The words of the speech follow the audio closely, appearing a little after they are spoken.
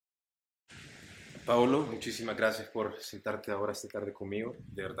Paolo, muchísimas gracias por sentarte ahora esta tarde conmigo.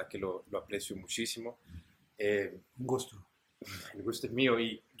 De verdad que lo aprecio muchísimo. Eh, Un gusto. el gusto es mío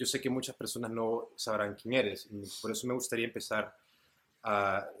y yo sé que muchas personas no sabrán quién eres. Y por eso me gustaría empezar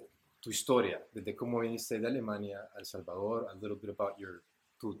a tu historia, desde cómo viniste de Alemania a El Salvador, a little bit about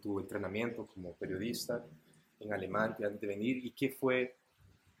tu entrenamiento como periodista en alemán antes de venir y qué fue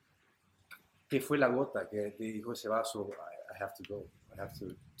la gota que te dijo ese vaso, I have to go, I have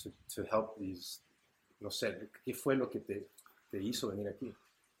to help these, no sé, qué fue lo que te hizo venir aquí.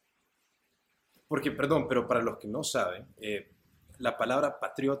 Porque, perdón, pero para los que no saben, la palabra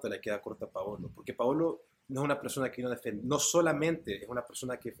patriota le queda corta a Paolo, porque Paolo no es una persona que no solamente es una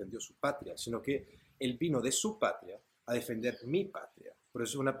persona que defendió su patria, sino que él vino de su patria a defender mi patria. Por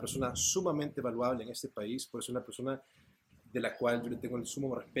eso es una persona sumamente valuable en este país, por eso es una persona de la cual yo le tengo el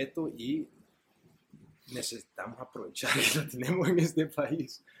sumo respeto y necesitamos aprovechar que lo tenemos en este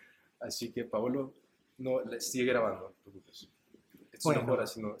país. Así que, Paolo, no, sigue grabando, no te preocupes. Esto mejora Bueno,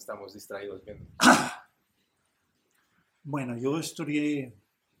 si no estamos distraídos viendo. bueno, yo estudié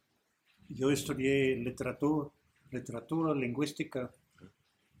literatura, lingüística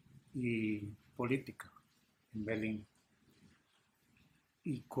y política en Berlín.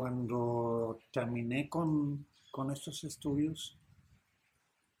 Y cuando terminé con estos estudios,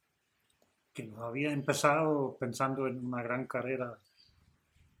 que los había empezado pensando en una gran carrera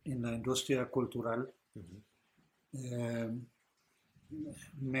en la industria cultural, Uh-huh. eh,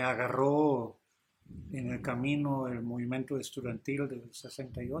 me agarró en el camino el movimiento estudiantil del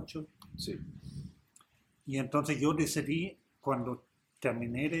 68. Sí. Y entonces yo decidí, cuando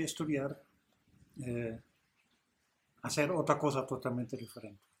terminé de estudiar, eh, hacer otra cosa totalmente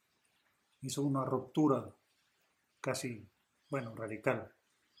diferente. Hizo una ruptura casi, bueno, radical.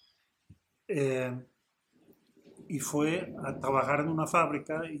 Eh, y fue a trabajar en una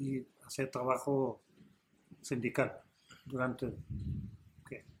fábrica y hacer trabajo sindical durante,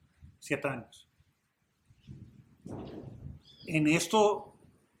 ¿qué?, 7 años. En esto,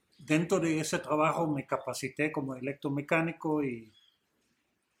 dentro de ese trabajo, me capacité como electromecánico y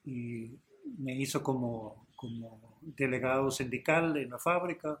me hizo como delegado sindical en la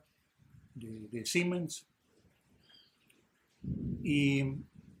fábrica de Siemens. Y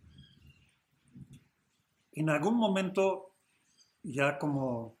en algún momento, ya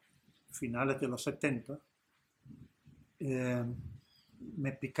como finales de los 70, eh,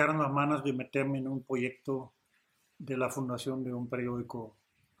 me picaron las manos de meterme en un proyecto de la fundación de un periódico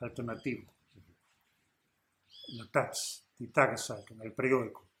alternativo, la taza, en el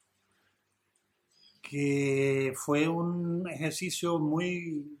periódico, que fue un ejercicio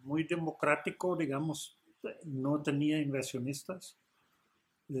muy democrático, digamos. No tenía inversionistas.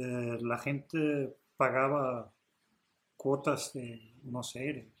 La gente pagaba cuotas de, no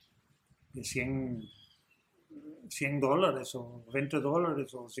sé, de 100 dólares o 20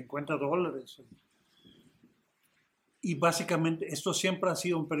 dólares o 50 dólares. Y básicamente esto siempre ha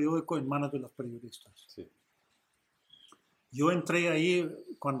sido un periódico en manos de los periodistas. Sí. Yo entré ahí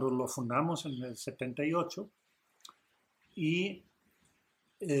cuando lo fundamos en el 78 y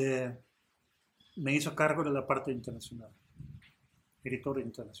eh, me hizo cargo de la parte internacional, editores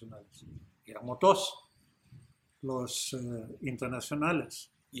internacionales. Éramos dos, los internacionales,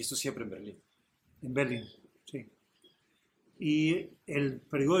 Y esto siempre en Berlín. en Berlín, sí. Y el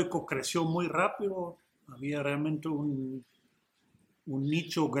periódico creció muy rápido, había realmente un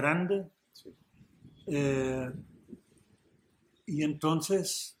nicho grande. Sí. eh, y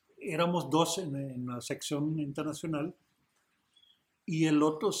entonces éramos dos en la sección internacional y el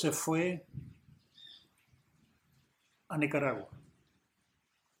otro se fue a Nicaragua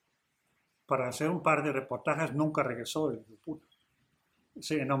para hacer un par de reportajes. Nunca regresó.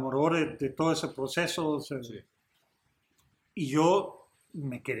 Se enamoró de todo ese proceso. Sí. Y yo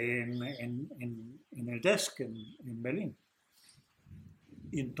me quedé en el desk en Berlín.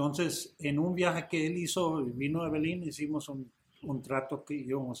 Y entonces, en un viaje que él hizo, vino a Berlín, hicimos un trato que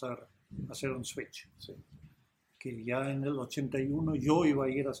íbamos a hacer un switch. Sí. Que ya en el 81 yo iba a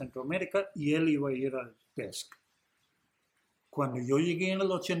ir a Centroamérica y él iba a ir al desk. Cuando yo llegué en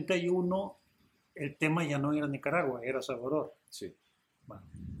el 81, el tema ya no era Nicaragua, era Salvador. Sí. Bueno,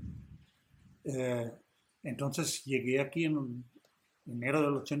 entonces llegué aquí en enero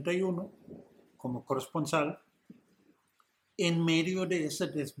del 81 como corresponsal en medio de ese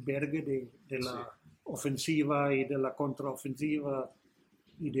desvergue de la Sí. ofensiva y de la contraofensiva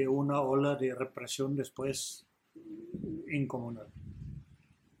y de una ola de represión después incomunal.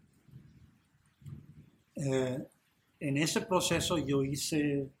 En ese proceso yo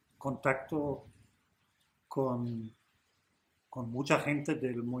hice contacto con, con mucha gente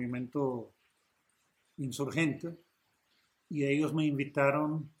del movimiento insurgente, y ellos me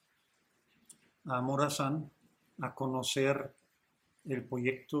invitaron a Morazán a conocer el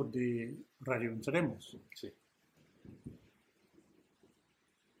proyecto de Radio Entremos. Sí.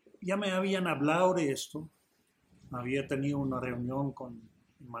 Ya me habían hablado de esto, había tenido una reunión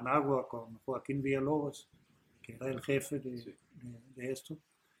en Managua con Joaquín Villalobos, que era el jefe de esto,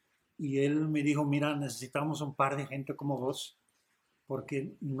 y él me dijo, mira, necesitamos un par de gente como vos,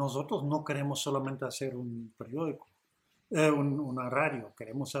 porque nosotros no queremos solamente hacer un periódico, una radio,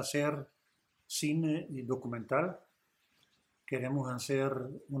 queremos hacer cine y documental, queremos hacer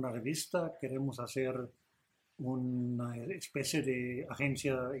una revista, queremos hacer una especie de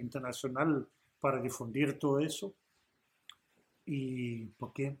agencia internacional para difundir todo eso. ¿Y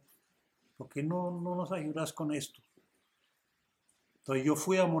por qué no nos ayudas con esto? Entonces yo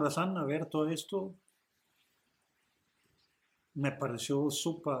fui a Morazán a ver todo esto. Me pareció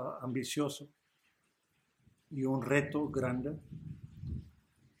súper ambicioso y un reto grande.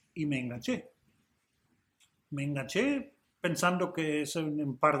 Y me enganché. Me enganché pensando que eso en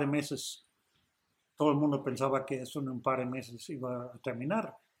un par de meses, todo el mundo pensaba que eso en un par de meses iba a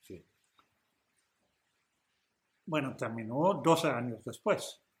terminar. Sí. Bueno, terminó 12 años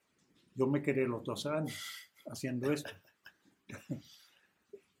después. Yo me quedé los 12 años haciendo esto.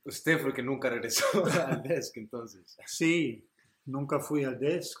 Usted fue el que nunca regresó al desk, entonces. Sí, nunca fui al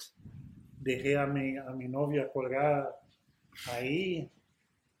desk. Dejé a mi novia colgada ahí.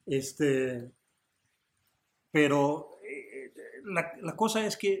 Pero la cosa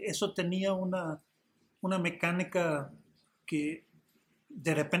es que eso tenía una mecánica que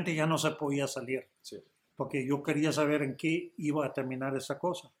de repente ya no se podía salir. Sí. Porque yo quería saber en qué iba a terminar esa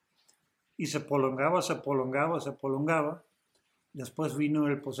cosa. Y se prolongaba, se prolongaba, se prolongaba. Después vino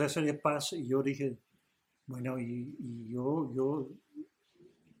el proceso de paz y yo dije, bueno, y yo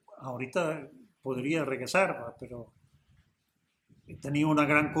ahorita podría regresar, ¿va? Pero tenía una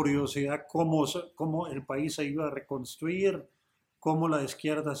gran curiosidad cómo el país se iba a reconstruir, cómo la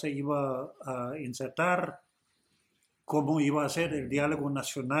izquierda se iba a insertar, cómo iba a ser el diálogo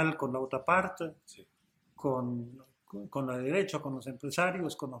nacional con la otra parte, Sí. con la derecha, con los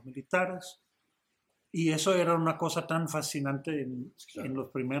empresarios, con los militares. Y eso era una cosa tan fascinante en los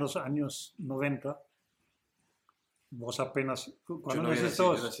primeros años 90. Vos apenas... ¿Cuándo naciste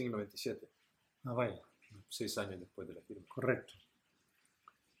vos? Yo nací en 97. Ah, vaya. 6 años después de la firma. Correcto.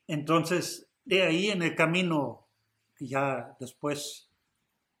 Entonces, de ahí en el camino, ya después,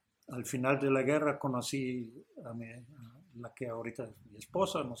 al final de la guerra, conocí a la que ahorita es mi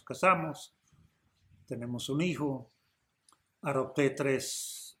esposa, nos casamos, tenemos un hijo, adopté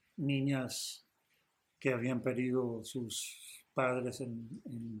 3 niñas que habían perdido sus padres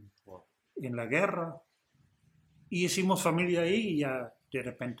Wow. en la guerra, y hicimos familia ahí y ya de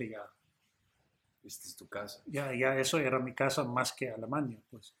repente ya... Esta es tu casa. Ya eso era mi casa más que Alemania,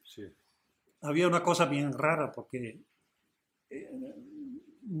 pues. Sí. Había una cosa bien rara porque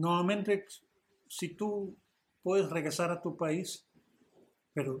normalmente si tú puedes regresar a tu país,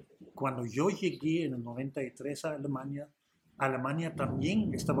 pero cuando yo llegué en el 93 a Alemania, Alemania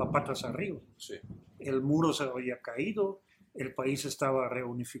también estaba patas arriba. Sí. El muro se había caído, el país estaba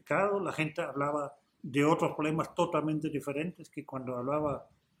reunificado, la gente hablaba de otros problemas totalmente diferentes que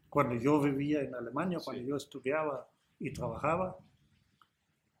cuando yo vivía en Alemania, cuando yo estudiaba y trabajaba.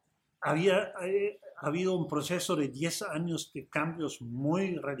 Había habido un proceso de 10 años de cambios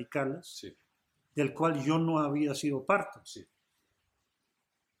muy radicales, Sí. del cual yo no había sido parte. Sí.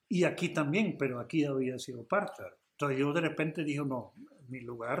 Y aquí también, pero aquí había sido parte. Claro. Entonces yo de repente dije, no, mi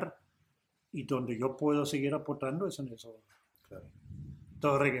lugar y donde yo puedo seguir aportando es en eso. Claro.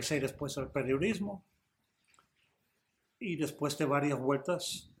 Entonces regresé después al periodismo y después de varias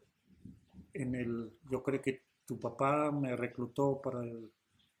vueltas, yo creo que tu papá me reclutó para el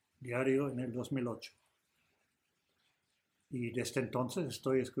diario en el 2008. Y desde entonces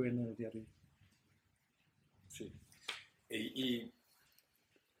estoy escribiendo en el diario. Sí. Y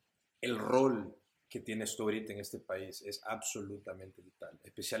el rol que tienes tú ahorita en este país es absolutamente vital,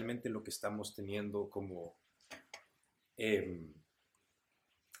 especialmente lo que estamos teniendo como en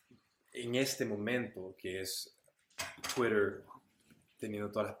este momento, que es Twitter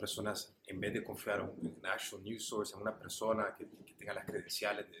teniendo todas las personas, en vez de confiar en un national news source, en una persona que tenga las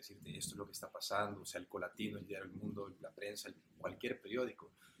credenciales de decirte esto es lo que está pasando, o sea, el Colatino, el Diario del Mundo, la prensa, cualquier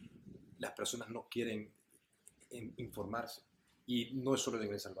periódico, las personas no quieren informarse. Y no es solo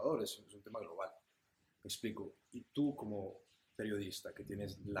en El Salvador, es un tema global. Me explico. Y tú como periodista que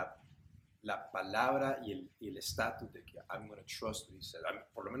tienes la palabra y el estatus de que I'm going to trust what he said.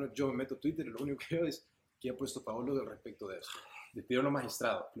 Por lo menos yo me meto a Twitter y lo único que veo es que ha puesto Paolo respecto de esto. despidieron a los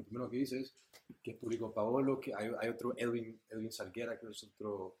magistrados. Lo primero que dice es que publicó Paolo, que hay otro, Edwin Salguera, que es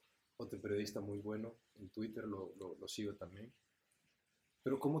otro periodista muy bueno. En Twitter lo sigo también.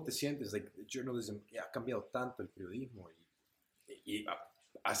 Pero ¿cómo te sientes? Like, journalism ha cambiado tanto el periodismo y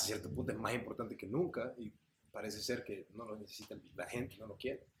hasta cierto punto es más importante que nunca y parece ser que no lo necesita la gente, no lo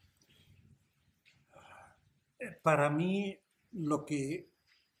quiere. Para mí, lo que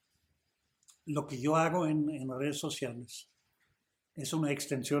yo hago en las redes sociales es una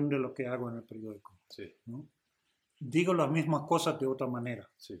extensión de lo que hago en el periódico. Sí. ¿No? Digo las mismas cosas de otra manera.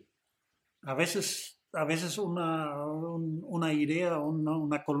 Sí. A veces una idea,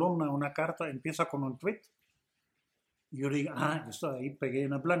 una columna, una carta empieza con un tweet. Y yo digo, yo estoy ahí, pegué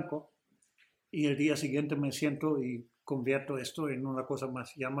en el blanco. Y el día siguiente me siento y convierto esto en una cosa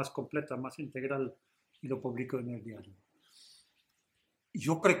más completa, más integral y lo publico en el diario.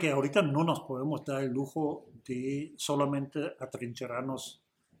 Yo creo que ahorita no nos podemos dar el lujo de solamente atrincherarnos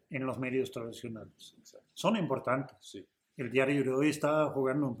en los medios tradicionales. Exacto. Son importantes. Sí. El diario de hoy está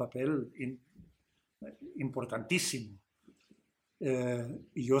jugando un papel importantísimo.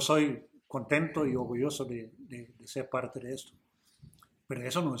 Y yo soy contento y orgulloso de ser parte de esto. Pero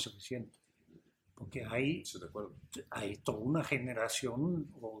eso no es suficiente. Porque hay toda una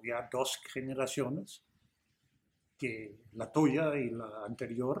generación, o ya 2 generaciones, que la tuya y la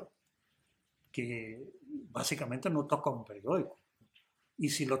anterior, que básicamente no toca un periódico. Y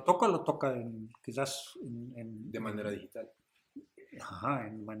si lo toca quizás de manera digital.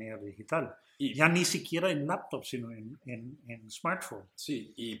 En manera digital. Y ya ni siquiera en laptop, sino en smartphone.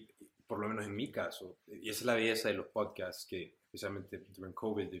 Sí, y por lo menos en mi caso, y esa es la belleza de los podcasts, que especialmente during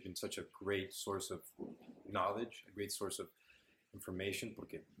COVID, they've been such a great source of knowledge, a great source of information,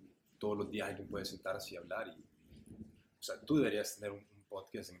 porque todos los días alguien puede sentarse y hablar. O sea, tú deberías tener un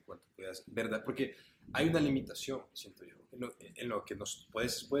podcast en el cual tú puedas, ¿verdad? Porque hay una limitación, siento yo, en lo que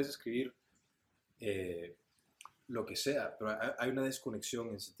puedes escribir lo que sea, pero hay una desconexión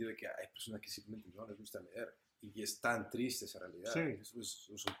en el sentido de que hay personas que simplemente no les gusta leer. Y es tan triste esa realidad. Sí.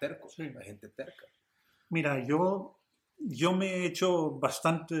 Son tercos, Sí. la gente terca. Mira, yo me he hecho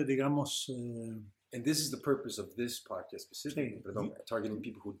bastante, digamos... And this is the purpose of this podcast specifically, Sí. perdón, targeting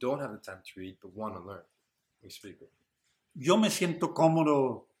people who don't have the time to read but want to learn. Me explico. Yo me siento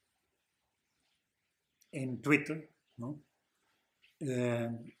cómodo en Twitter, ¿no?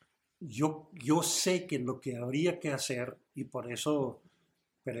 Yo sé que lo que habría que hacer, y pero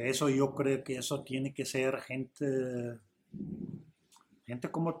eso yo creo que eso tiene que ser gente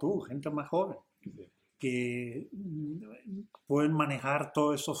como tú, gente más joven, Sí. que pueden manejar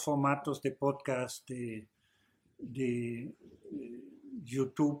todos esos formatos de podcast, de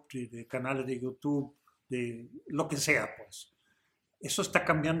YouTube, de canales de YouTube, de lo que sea, pues. Eso está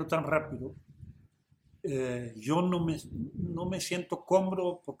cambiando tan rápido. Yo no me siento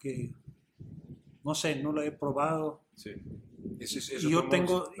cómodo porque, no sé, no lo he probado. Sí. Y yo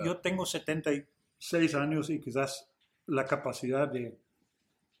tengo 76 años y quizás la capacidad de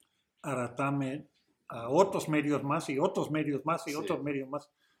adaptarme a otros medios más y otros medios más y otros medios más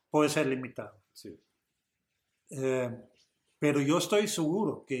puede ser limitado. Sí. Pero yo estoy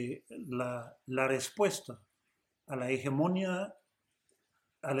seguro que la respuesta a la hegemonía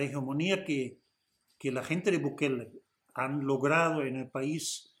que la gente de Bukele han logrado en el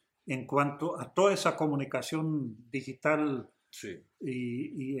país en cuanto a toda esa comunicación digital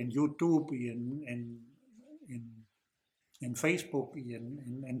y en YouTube y en Facebook y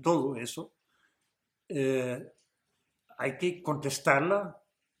en todo eso, hay que contestarla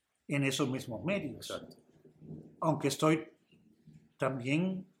en esos mismos medios. Exacto. Aunque estoy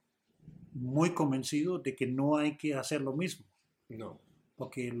también muy convencido de que no hay que hacer lo mismo. No.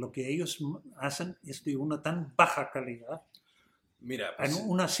 Porque lo que ellos hacen es de una tan baja calidad. Mira, pues,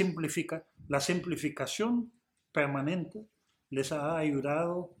 la simplificación permanente les ha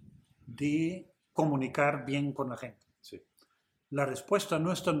ayudado de comunicar bien con la gente. Sí. La respuesta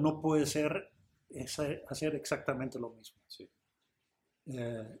nuestra no puede ser hacer exactamente lo mismo. Sí.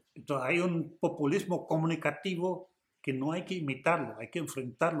 Entonces hay un populismo comunicativo que no hay que imitarlo, hay que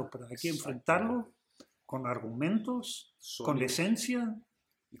enfrentarlo, pero hay que enfrentarlo con argumentos, con decencia.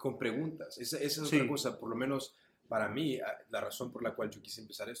 Y con preguntas. Esa es otra cosa, por lo menos para mí, la razón por la cual yo quise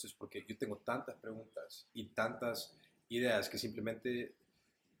empezar esto es porque yo tengo tantas preguntas y tantas ideas que simplemente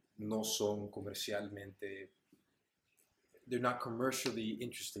no son comercialmente, they're not commercially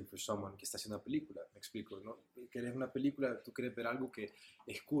interesting for someone que está haciendo una película. Me explico, ¿no? Quieres una película, tú quieres ver algo que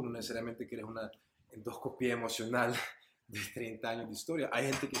es cool, no necesariamente quieres una endoscopía emocional de 30 años de historia. Hay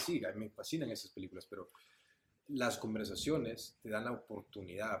gente que sí, me fascinan esas películas, pero las conversaciones te dan la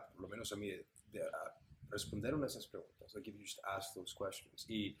oportunidad, por lo menos a mí, de respondieron a esas preguntas. Like if you just ask those questions.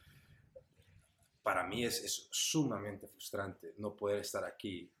 Y para mí es sumamente frustrante no poder estar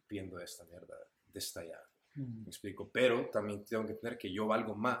aquí viendo esta mierda destallar. Me explico, pero también tengo que entender que yo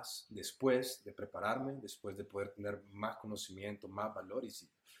valgo más después de prepararme, después de poder tener más conocimiento, más valor, y si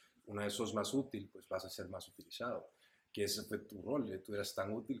uno de esos es más útil, pues vas a ser más utilizado. Que ese fue tu rol, tú eras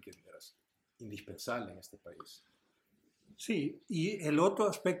tan útil que eras indispensable en este país. Sí, y el otro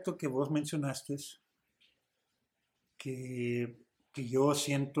aspecto que vos mencionaste, que yo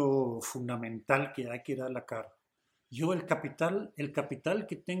siento fundamental que hay que dar la cara. Yo el capital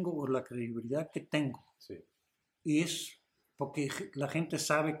que tengo o la credibilidad que tengo Sí. es porque la gente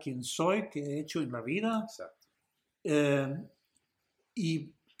sabe quién soy, qué he hecho en la vida. Exacto.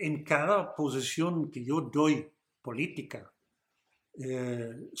 Y en cada posición que yo doy política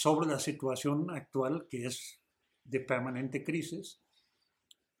sobre la situación actual, que es de permanente crisis,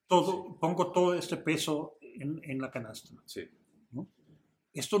 pongo todo este peso en la canasta. Sí. ¿No?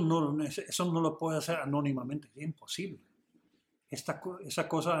 Eso no lo puede hacer anónimamente, es imposible. Esa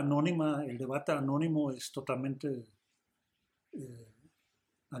cosa anónima, el debate anónimo es totalmente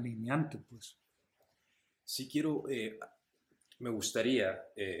alineante, pues. Sí quiero, me gustaría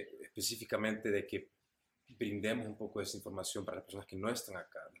específicamente de que brindemos un poco de esa información para las personas que no están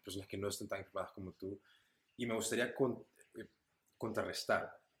acá, las personas que no están tan informadas como tú, y me gustaría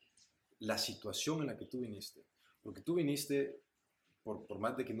contrarrestar la situación en la que tú viniste, porque tú viniste, por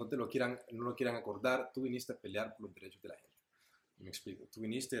más de que no lo quieran acordar, tú viniste a pelear por los derechos de la gente. Me explico, tú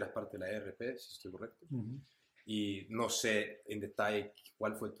viniste, eras parte de la ERP, si estoy correcto, y no sé en detalle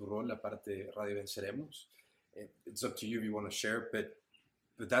cuál fue tu rol, la parte de Radio Venceremos. It's up to you if you want to share,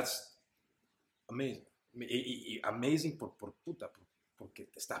 but that's amazing. Y amazing porque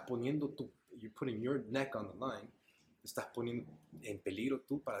te estás poniendo you're putting your neck on the line, te estás poniendo en peligro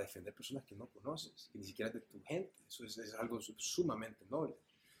tú para defender personas que no conoces, que ni siquiera es de tu gente. Eso es algo sumamente noble.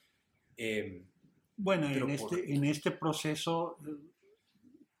 Bueno, en este proceso,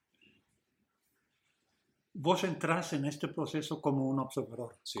 vos entras en este proceso como un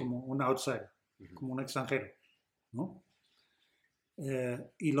observador, sí, como un outsider, como un extranjero, ¿no?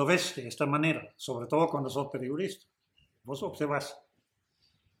 Y lo ves de esta manera, sobre todo cuando sos periodista. Vos observas.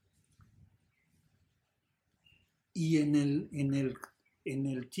 Y en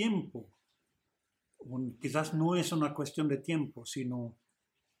el tiempo, quizás no es una cuestión de tiempo, sino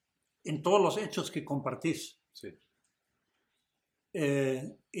en todos los hechos que compartís. Sí.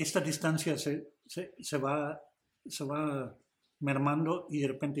 Esta distancia se va mermando y de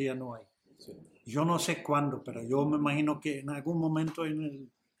repente ya no hay. Sí. Yo no sé cuándo, pero yo me imagino que en algún momento en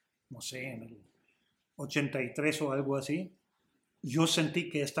el 83 o algo así, yo sentí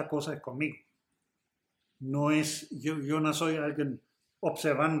que esta cosa es conmigo. No es, yo no soy alguien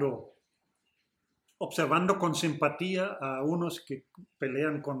observando con simpatía a unos que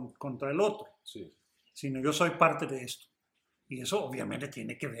pelean contra el otro, sí, sino yo soy parte de esto. Y eso obviamente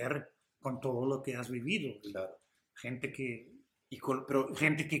tiene que ver con todo lo que has vivido. Claro. Gente que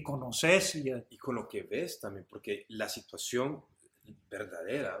conoces. Y con lo que ves también, porque la situación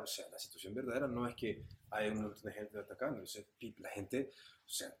verdadera no es que hay un montón de gente atacando. O sea, la gente,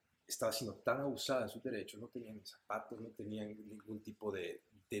 estaba siendo tan abusada de sus derechos, no tenían zapatos, no tenían ningún tipo de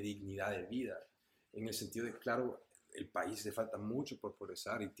dignidad de vida. En el sentido de, claro, el país le falta mucho por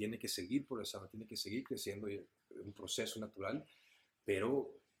progresar y tiene que seguir progresando, tiene que seguir creciendo, y es un proceso natural,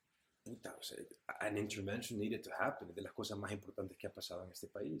 pero an intervention needed to happen, es de las cosas más importantes que ha pasado en este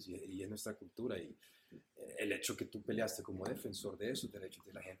país y en nuestra cultura, y el hecho que tú peleaste como defensor de esos derechos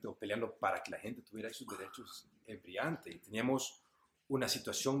de la gente, o peleando para que la gente tuviera esos derechos, es brillante. Y teníamos una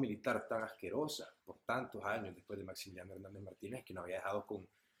situación militar tan asquerosa por tantos años después de Maximiliano Hernández Martínez, que nos había dejado con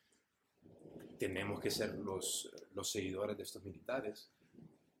tenemos que ser los seguidores de estos militares.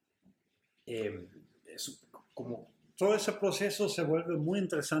 Es como todo ese proceso se vuelve muy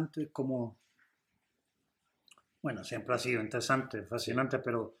interesante, siempre ha sido interesante, fascinante,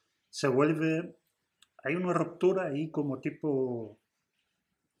 pero hay una ruptura ahí como tipo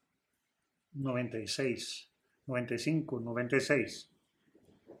 96, 95, 96,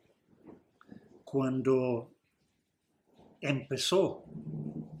 cuando empezó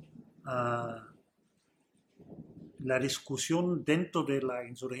la discusión dentro de la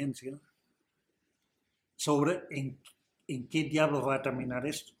insurgencia sobre en qué diablos va a terminar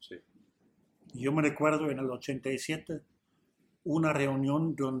esto. Sí. Yo me recuerdo en el 87 una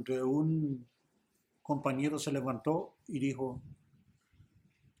reunión donde un compañero se levantó y dijo: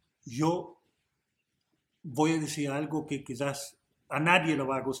 yo voy a decir algo que quizás a nadie le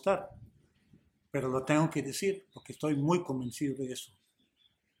va a gustar, pero lo tengo que decir porque estoy muy convencido de eso.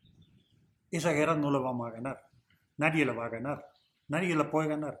 esa guerra no la vamos a ganar. Nadie la va a ganar. Nadie la puede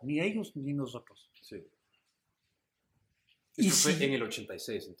ganar, ni ellos ni nosotros. Sí. Y Esto fue si, en el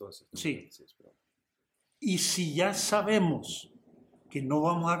 86, entonces. sí. 86, perdón. Y si ya sabemos que no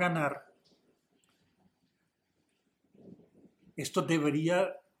vamos a ganar, esto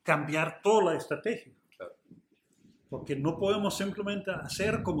debería cambiar toda la estrategia. Claro. Porque no podemos simplemente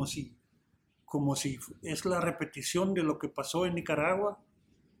hacer como si es la repetición de lo que pasó en Nicaragua,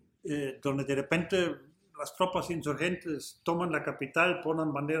 donde de repente las tropas insurgentes toman la capital,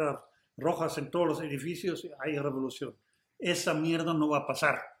 ponen banderas rojas en todos los edificios y hay revolución. Esa mierda no va a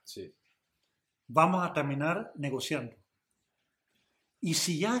pasar. Sí. Vamos a terminar negociando. Y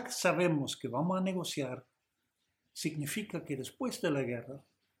si ya sabemos que vamos a negociar, significa que después de la guerra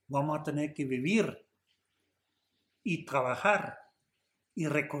vamos a tener que vivir y trabajar y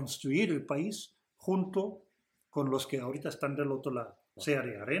reconstruir el país junto con los que ahorita están del otro lado, sea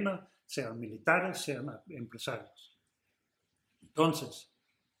de arena, sean militares, sean empresarios. Entonces,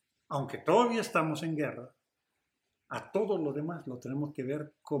 aunque todavía estamos en guerra, a todo lo demás lo tenemos que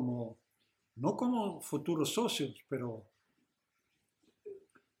ver como, no como futuros socios, pero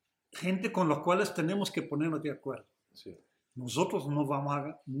gente con los cuales tenemos que ponernos de acuerdo. Sí. Nosotros no vamos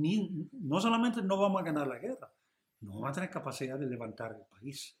a, no solamente no vamos a ganar la guerra, no vamos a tener capacidad de levantar el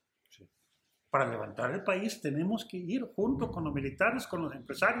país. Sí. Para levantar el país tenemos que ir junto con los militares, con los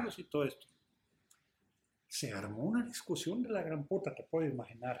empresarios y todo esto. Se armó una discusión de la gran puta, te puedes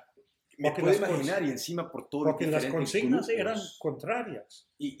imaginar. Me puedo imaginar, y encima por todo. Porque las consignas eran contrarias.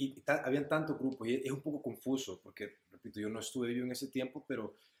 Y habían tantos grupos, y es un poco confuso, porque, repito, yo no estuve vivo en ese tiempo,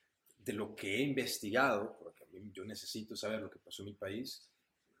 pero de lo que he investigado, porque yo necesito saber lo que pasó en mi país,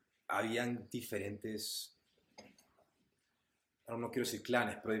 habían diferentes, no quiero decir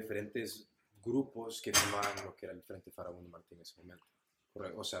clanes, pero diferentes grupos que tomaban lo que era el Frente Faraón Martín en ese momento.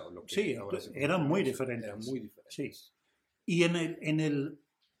 O sea, lo que sí, ahora eran muy diferentes. Eran muy diferentes. Sí. Y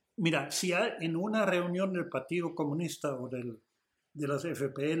mira, si en una reunión del Partido Comunista o de las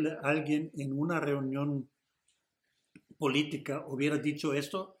FPL, alguien en una reunión política hubiera dicho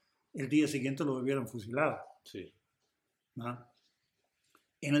esto, el día siguiente lo hubieran fusilado. Sí. ¿No?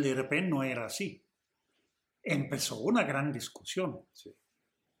 En el IRP no era así. Empezó una gran discusión. Sí.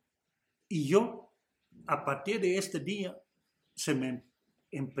 Y yo, a partir de este día, se me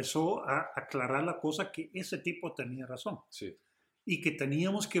empezó a aclarar la cosa que ese tipo tenía razón. Sí. Y que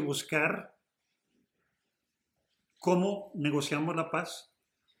teníamos que buscar cómo negociamos la paz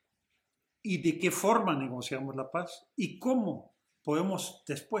y de qué forma negociamos la paz y cómo podemos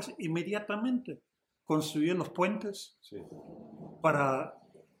después inmediatamente construir los puentes Sí. para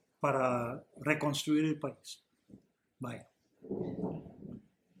reconstruir el país. Vaya.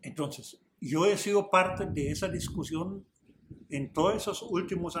 Entonces, yo he sido parte de esa discusión en todos esos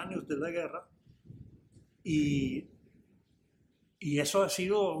últimos años de la guerra y eso ha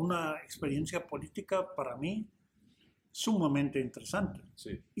sido una experiencia política para mí sumamente interesante.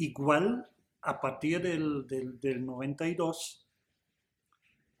 Sí. Igual, a partir del 92,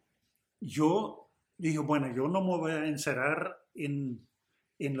 yo dije, bueno, yo no me voy a encerrar en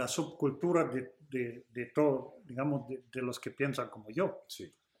la subcultura de todo, digamos, de los que piensan como yo.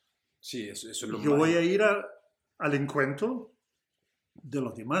 Sí. Sí, eso es lo Yo más... voy a ir al encuentro de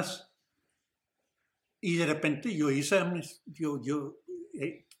los demás. Y de repente yo hice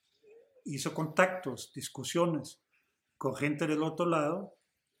contactos, discusiones con gente del otro lado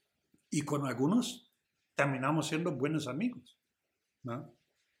y con algunos terminamos siendo buenos amigos, ¿no?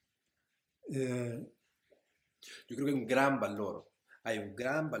 Yo creo que hay un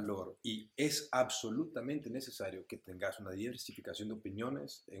gran valor y es absolutamente necesario que tengas una diversificación de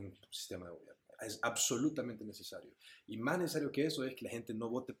opiniones en un sistema de gobierno. Es absolutamente necesario. Y más necesario que eso es que la gente no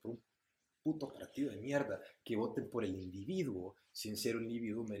vote por un puto partido de mierda, que voten por el individuo, sin ser un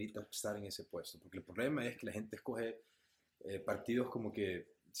individuo merita estar en ese puesto. Porque el problema es que la gente escoge partidos como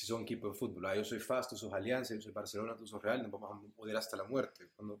que, si son equipos de fútbol, yo soy FAS, tú sos Alianza, yo soy Barcelona, tú sos Real, nos vamos a odiar hasta la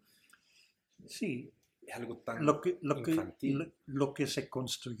muerte. Sí. Es algo tan infantil. Lo que se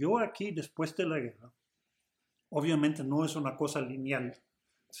construyó aquí después de la guerra, obviamente no es una cosa lineal,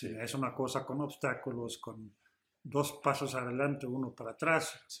 sí. Es una cosa con obstáculos, con 2 pasos adelante, 1 para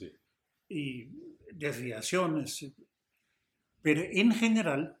atrás. Sí. Y desviaciones, pero en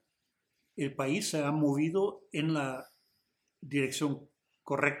general el país se ha movido en la dirección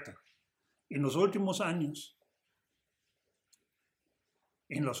correcta. En los últimos años,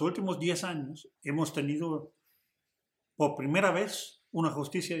 en los últimos 10 años, hemos tenido por primera vez una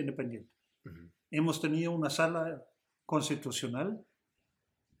justicia independiente. Uh-huh. Hemos tenido una sala constitucional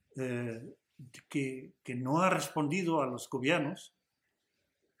que no ha respondido a los gobiernos,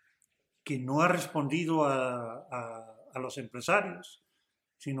 que no ha respondido a los empresarios,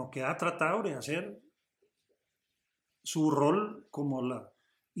 sino que ha tratado de hacer su rol como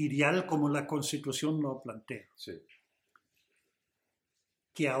ideal, como la Constitución lo plantea. Sí.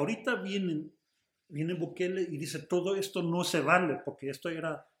 Que ahorita viene Bukele y dice todo esto no se vale, porque esto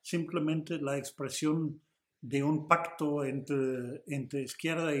era simplemente la expresión de un pacto entre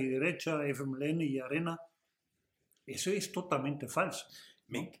izquierda y derecha, FMLN y Arena. Eso es totalmente falso,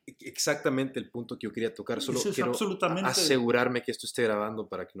 ¿no? Exactamente el punto que yo quería tocar. Solo Eso es quiero absolutamente... asegurarme que esto esté grabando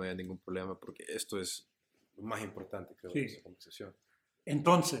para que no haya ningún problema, porque esto es Lo más importante, creo, Sí. de esta conversación.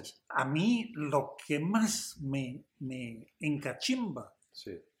 Entonces, a mí lo que más me encachimba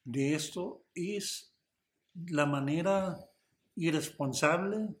Sí. de esto es la manera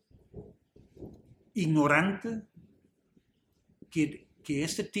irresponsable, ignorante, que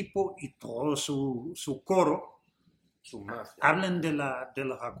este tipo y todo su coro Su mafia. hablan de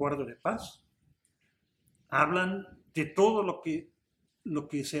los acuerdos de paz, hablan de todo lo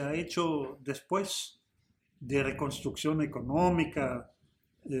que se ha hecho después de reconstrucción económica,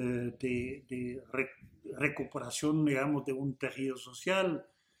 de recuperación, digamos, de un tejido social,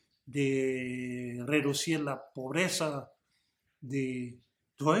 de reducir la pobreza,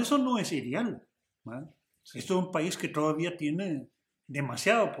 todo eso no es ideal, ¿no? Sí. Esto es un país que todavía tiene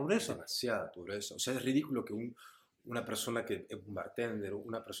demasiada pobreza. Demasiada pobreza. O sea, es ridículo que una persona que es un bartender,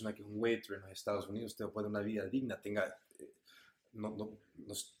 una persona que es un waiter en los Estados Unidos, te puede una vida digna, tenga, no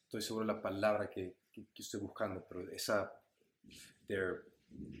estoy seguro de la palabra que estoy buscando, pero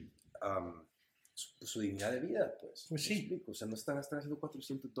su dignidad de vida, pues. Pues sí. Explico. O sea, no están haciendo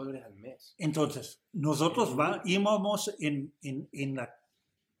 $400 al mes. Entonces, nosotros íbamos en la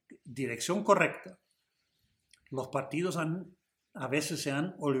dirección correcta. Los partidos a veces se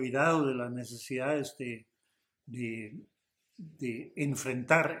han olvidado de las necesidades de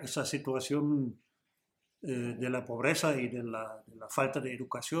enfrentar esa situación de la pobreza y de la falta de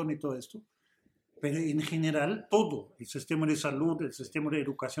educación y todo esto. Pero en general, todo, el sistema de salud, el sistema de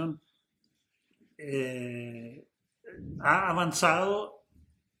educación, ha avanzado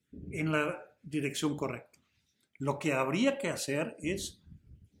en la dirección correcta. Lo que habría que hacer es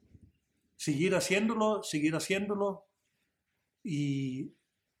seguir haciéndolo, y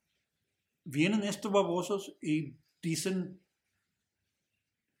vienen estos babosos y dicen,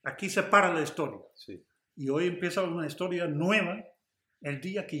 aquí se para la historia. Sí. Y hoy empieza una historia nueva el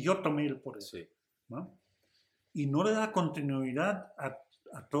día que yo tomé el poder. Sí. ¿No? Y no le da continuidad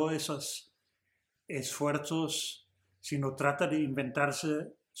a todos esos esfuerzos, sino trata de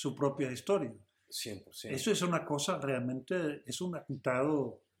inventarse su propia historia. 100%. Eso es una cosa realmente, es un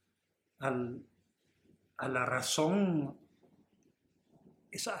atentado a la razón,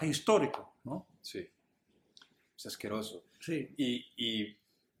 es histórico, ¿no? Sí. Es asqueroso. Sí. Y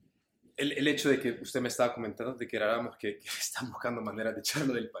el hecho de que usted me estaba comentando de que éramos que están buscando maneras de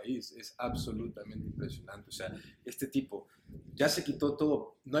echarlo del país es absolutamente impresionante. O sea, este tipo ya se quitó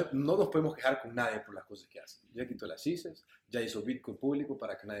todo. No nos podemos quejar con nadie por las cosas que hace. Ya quitó las ICES, ya hizo Bitcoin público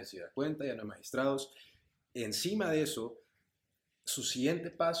para que nadie se diera cuenta, ya no hay magistrados. Encima de eso, su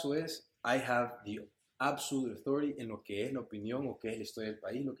siguiente paso es I have the absolute authority en lo que es la opinión o que es la historia del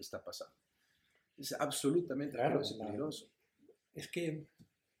país, lo que está pasando. Es absolutamente asqueroso y peligroso. Es que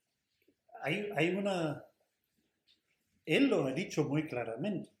hay una... Él lo ha dicho muy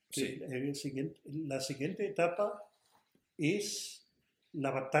claramente. Sí. La siguiente etapa es la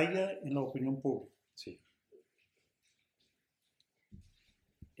batalla en la opinión pública. Sí.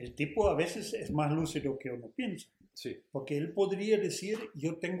 El tipo a veces es más lúcido que uno piensa. Sí. Porque él podría decir,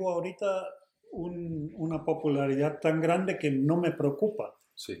 yo tengo ahorita una popularidad tan grande que no me preocupa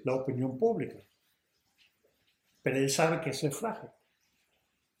la opinión pública. Pero él sabe que eso es frágil.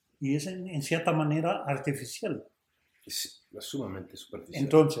 Y es en cierta manera artificial. Es sumamente superficial.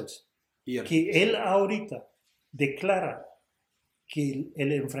 Entonces, que él ahorita declara que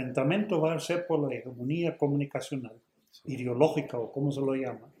el enfrentamiento va a ser por la hegemonía comunicacional, ideológica o como se lo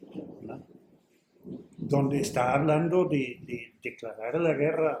llama, ¿no? Donde está hablando de declarar la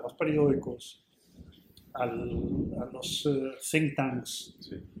guerra a los periódicos, a los think tanks,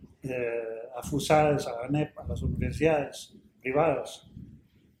 a FUSAES, a ANEP, a las universidades privadas,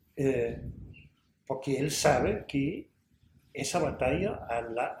 porque él sabe que esa batalla a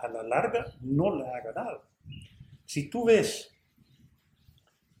la larga no la ha ganado. Si tú ves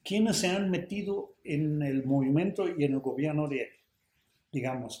quiénes se han metido en el movimiento y en el gobierno de él,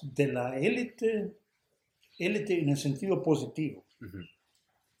 digamos, de la élite en el sentido positivo,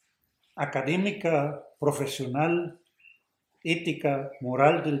 académica, profesional, ética,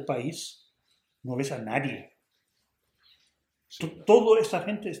 moral del país, no ves a nadie. Sí. Toda esta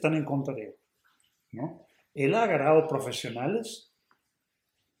gente está en contra de él, ¿no? Él ha agarrado profesionales,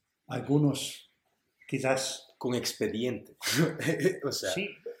 algunos quizás... Con expediente. O sea, Sí,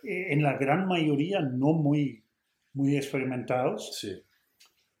 en la gran mayoría no muy experimentados. sí,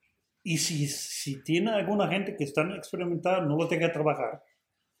 Y si tiene alguna gente que está experimentada, no lo tenga que trabajar.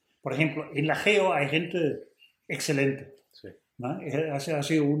 Por ejemplo, en la Geo hay gente excelente, sí, ¿no? Ha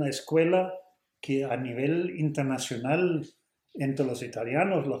sido una escuela que a nivel internacional, entre los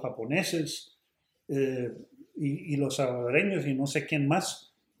italianos, los japoneses y los salvadoreños y no sé quién más,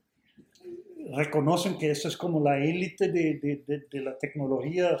 reconocen que esto es como la élite de la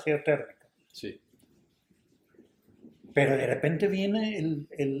tecnología geotérmica. sí. Pero de repente viene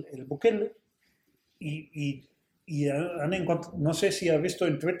el Bukele y no sé si ha visto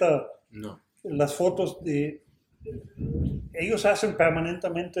en Twitter No. las fotos de... Ellos hacen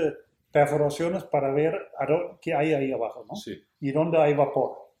permanentemente perforaciones para ver qué hay ahí abajo, ¿no? Sí. Y dónde hay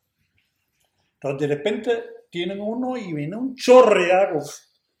vapor. Entonces de repente tienen uno y viene un chorro de agua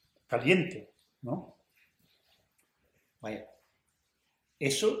caliente, ¿no? Vaya,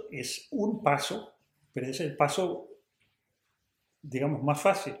 eso es un paso, pero es el paso, digamos, más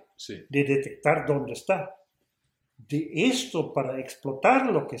fácil Sí. de detectar dónde está. De esto para explotar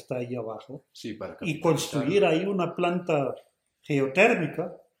lo que está ahí abajo Sí, para y capitalizar. construir ahí una planta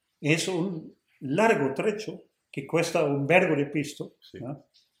geotérmica es un largo trecho que cuesta un vergo de pisto, Sí. ¿no?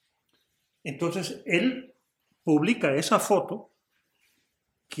 Entonces él publica esa foto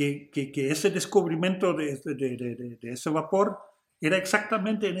que ese descubrimiento de ese vapor era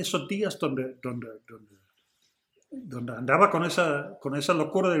exactamente en esos días donde andaba con esa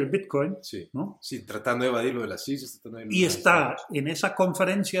locura del Bitcoin, Sí. ¿no? Sí, tratando de evadir lo de las CIS. Y está en esa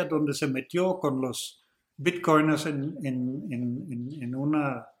conferencia donde se metió con los Bitcoiners en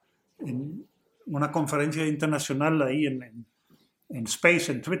una conferencia internacional ahí en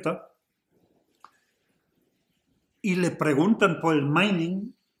Space, en Twitter, y le preguntan por el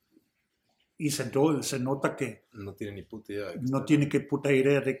mining y se nota que No tiene ni puta idea. no tiene que puta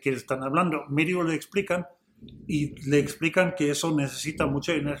idea de qué están hablando. Medio le explican y le explican que eso necesita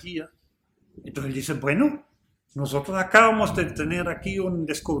mucha energía. Entonces dicen, bueno, nosotros acabamos de tener aquí un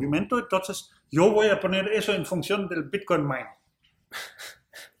descubrimiento, entonces yo voy a poner eso en función del Bitcoin mining.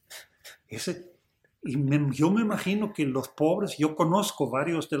 Yo me imagino que los pobres, yo conozco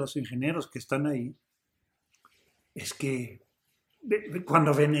varios de los ingenieros que están ahí, es que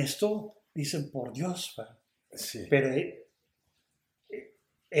cuando ven esto, dicen, por Dios, Sí. pero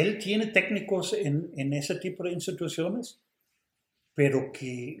él tiene técnicos en ese tipo de instituciones, pero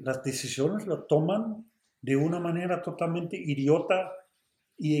que las decisiones lo toman de una manera totalmente idiota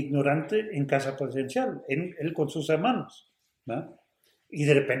y ignorante en casa presidencial, él con sus hermanos, ¿no? Y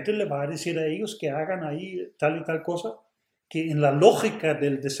de repente le va a decir a ellos que hagan ahí tal y tal cosa que en la lógica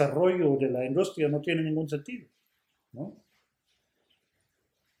del desarrollo de la industria no tiene ningún sentido, ¿no?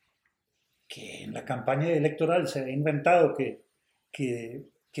 Que en la campaña electoral se ha inventado que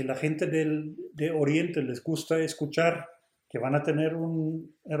la gente de Oriente les gusta escuchar que van a tener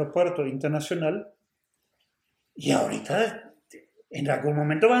un aeropuerto internacional y ahorita en algún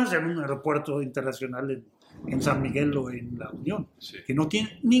momento van a ser un aeropuerto internacional en San Miguel o en La Unión, Sí. que no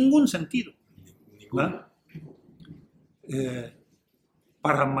tiene ningún sentido, Ninguno.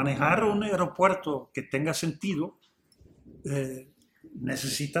 para manejar un aeropuerto que tenga sentido,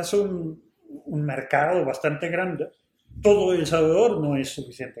 necesitas un mercado bastante grande. Todo El Salvador no es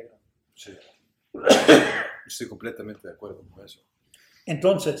suficiente grande. Sí. Estoy completamente de acuerdo con eso.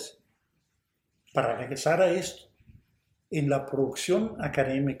 Entonces, para regresar a esto, en la producción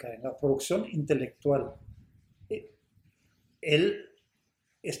académica, en la producción intelectual, él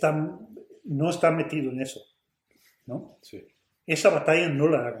no está metido en eso, ¿no? Sí. Esa batalla no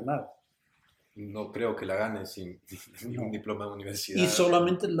la ha ganado. No creo que la gane sin ningún No. diploma de universidad. Y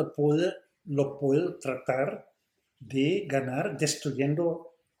solamente lo puede tratar de ganar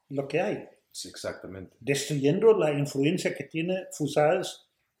destruyendo lo que hay. Sí, exactamente. Destruyendo la influencia que tiene Fusaes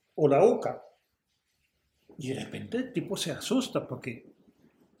o la UCA. Y de repente el tipo se asusta porque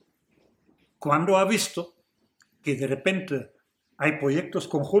cuando ha visto que de repente hay proyectos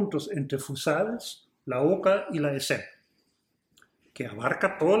conjuntos entre Fusaes, la UCA y la ESEM, que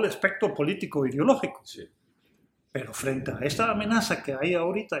abarca todo el espectro político e ideológico. Sí. Pero frente a esta amenaza que hay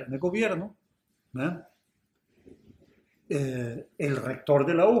ahorita en el gobierno, ¿no? El rector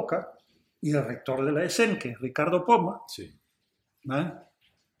de la UCA y el rector de la ESEN, que es Ricardo Poma, Sí. ¿no?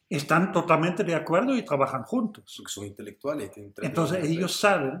 Están totalmente de acuerdo y trabajan juntos. Porque son intelectuales. Entonces ellos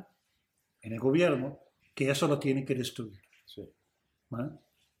saben, en el gobierno, que eso lo tienen que destruir. Sí. ¿No?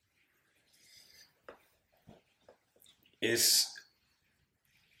 es...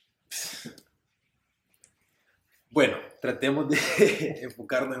 Bueno, tratemos de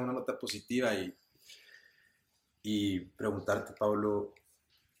enfocarnos en una nota positiva y preguntarte, Pablo,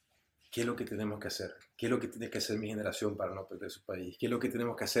 ¿qué es lo que tenemos que hacer? ¿Qué es lo que tiene que hacer mi generación para no perder su país? ¿Qué es lo que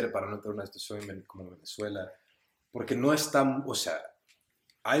tenemos que hacer para no tener una situación como Venezuela? Porque no estamos, o sea,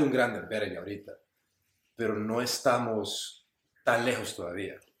 hay un gran desvergue ahorita, pero no estamos tan lejos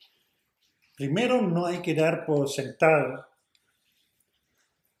todavía. Primero, no hay que dar por sentado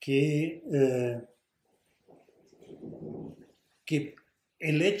que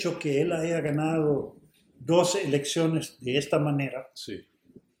el hecho que él haya ganado 2 elecciones de esta manera, sí,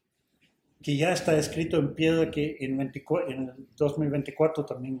 que ya está escrito en piedra que en el 2024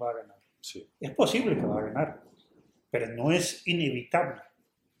 también va a ganar. sí. Es posible que va a ganar, pero no es inevitable.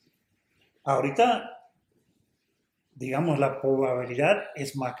 Ahorita, digamos, la probabilidad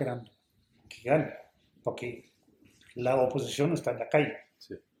es más grande que gane, porque la oposición está en la calle.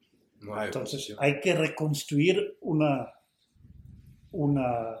 Sí. No hay Entonces, oposición. hay que reconstruir una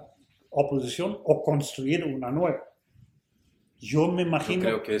oposición o construir una nueva. Yo me imagino... Yo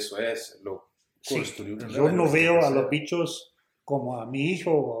creo que eso es construir una yo nueva. no veo a los bichos como a mi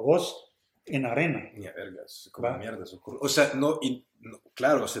hijo o a vos en arena. Ni a vergas, como mierda. O sea, no,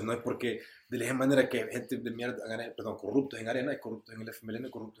 claro, o sea, no es porque de la misma manera que gente de mierda, corruptos en arena, hay corruptos en el FMLN,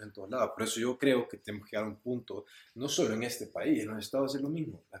 hay corruptos en todos lados. Por eso yo creo que tenemos que llegar a un punto, no solo en este país, en los Estados es lo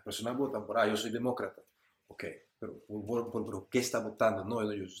mismo. Las personas votan por, yo soy demócrata. Ok, pero ¿qué está votando? No,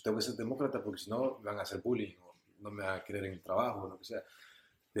 yo tengo que ser demócrata porque si no me van a hacer bullying o no me van a querer en el trabajo o lo que sea.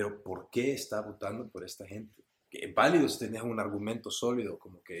 Pero ¿por qué está votando por esta gente? Es válido si tenés un argumento sólido,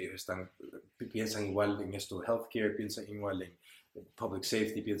 como que ellos piensan igual en esto de healthcare, piensan igual en public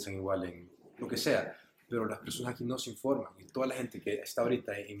safety, piensan igual en lo que sea, pero las personas aquí no se informan y toda la gente que está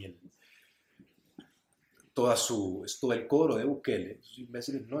ahorita en todo el coro de Bukele, esos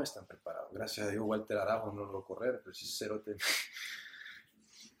imbéciles no están preparados. Gracias a Dios Walter Arajo no logró correr, pero sí cerote.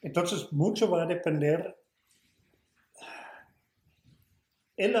 Entonces, mucho va a depender.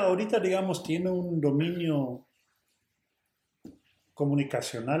 Él ahorita, digamos, tiene un dominio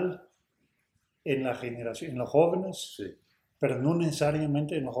comunicacional en la generación, en los jóvenes, Sí. pero no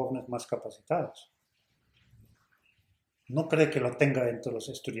necesariamente en los jóvenes más capacitados. No cree que lo tenga entre los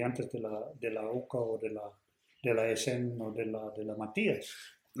estudiantes de la UCA o de la ESEN o de la Matías.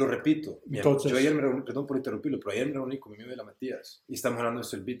 Lo repito, Entonces, yo ayer me reuní, perdón por interrumpirlo, pero ayer me reuní con mi amigo de la Matías y estamos hablando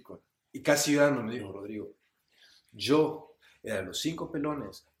de el Bitcoin. Y casi llorando me dijo, Rodrigo, yo era de los 5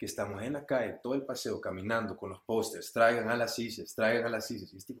 pelones que estamos en la calle, todo el paseo, caminando con los pósters, traigan a las CISES, traigan a las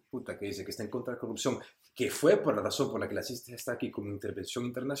CISES. Y este puta que dice que está en contra de la corrupción, que fue por la razón por la que la CISES está aquí como intervención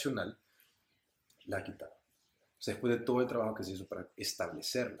internacional, la ha quitado. O sea, después de todo el trabajo que se hizo para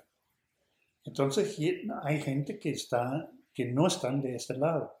establecerla. Entonces, hay gente que no están de este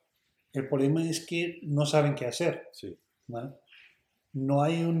lado. El problema es que no saben qué hacer. Sí. No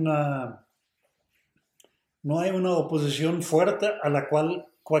hay una oposición fuerte a la cual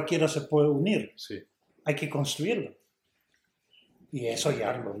cualquiera se puede unir. Sí. Hay que construirla. Y eso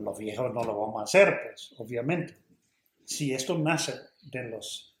ya los viejos no lo vamos a hacer, pues, obviamente. Si esto nace de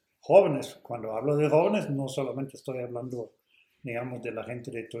los jóvenes, cuando hablo de jóvenes, no solamente estoy hablando, digamos, de la gente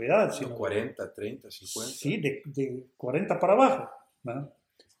de tu edad, sino 40, 30, 50. Sí, de 40 para abajo, ¿no?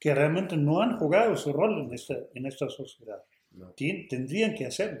 Que realmente no han jugado su rol en esta sociedad. No. Tendrían que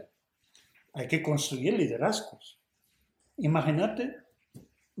hacerlo. Hay que construir liderazgos. Imagínate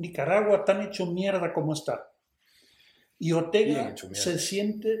Nicaragua tan hecho mierda como está. Y Ortega se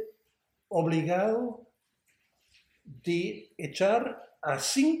siente obligado de echar a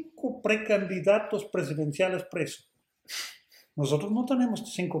 5 precandidatos presidenciales presos. Nosotros no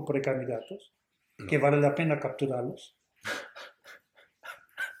tenemos 5 precandidatos que vale la pena capturarlos.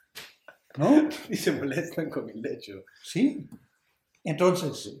 ¿No? Y se molestan con el hecho. Sí.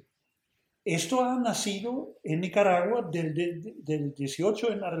 Entonces, esto ha nacido en Nicaragua del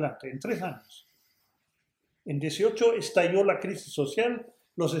 18 en adelante, en 3 años. En 18 estalló la crisis social,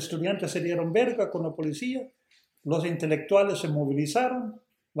 los estudiantes se dieron verga con la policía, los intelectuales se movilizaron,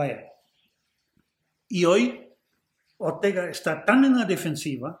 vaya. Y hoy Ortega está tan en la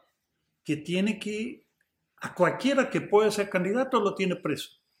defensiva que tiene que, a cualquiera que pueda ser candidato lo tiene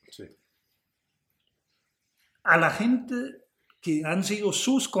preso. Sí. A la gente que han sido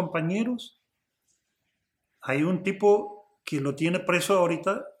sus compañeros, hay un tipo que lo tiene preso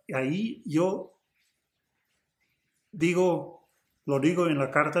ahorita, y ahí yo lo digo en la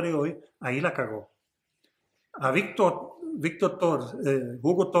carta de hoy, ahí la cagó. A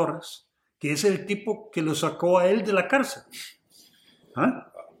Hugo Torres, que es el tipo que lo sacó a él de la cárcel.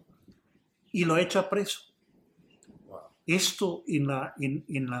 ¿Ah? Y lo echa preso. Wow. esto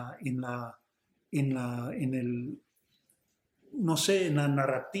no sé, en la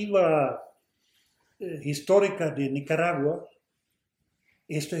narrativa histórica de Nicaragua,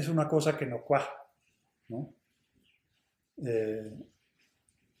 esto es una cosa que no cuaja, ¿no?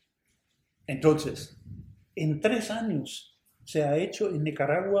 Entonces, en 3 años se ha hecho en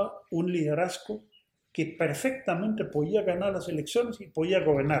Nicaragua un liderazgo que perfectamente podía ganar las elecciones y podía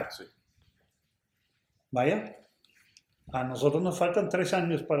gobernar. Sí. Vaya, a nosotros nos faltan 3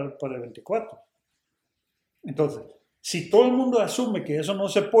 años para el 24. Entonces, si todo el mundo asume que eso no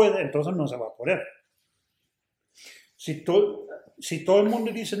se puede, entonces no se va a poder. Si todo el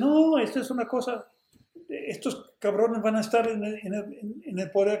mundo dice, no, esta es una cosa, estos cabrones van a estar en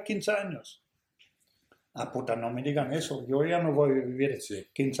el poder 15 años. Ah, puta, no me digan eso, yo ya no voy a vivir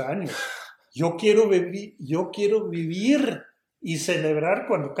 15 años. Yo quiero vivir y celebrar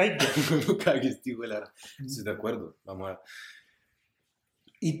cuando caiga. Cuando caiga, estoy de acuerdo. Vamos a...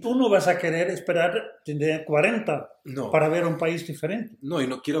 Y tú no vas a querer esperar tener 40 para ver un país diferente. No, y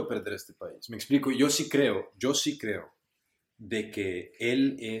no quiero perder este país. Me explico, yo sí creo de que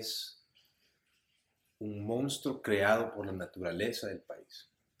él es un monstruo creado por la naturaleza del país.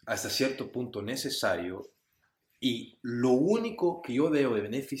 Hasta cierto punto necesario, y lo único que yo veo de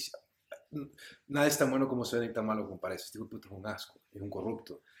beneficio, nada es tan bueno como se ve ni tan malo como parece. Este puto es un asco, es un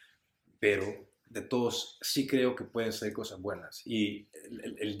corrupto, pero de todos sí creo que pueden ser cosas buenas. Y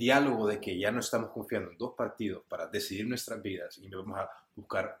el diálogo de que ya no estamos confiando en 2 partidos para decidir nuestras vidas y vamos a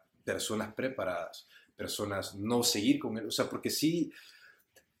buscar personas preparadas, personas no seguir con él, o sea, porque sí,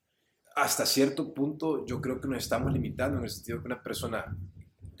 hasta cierto punto yo creo que nos estamos limitando en el sentido que una persona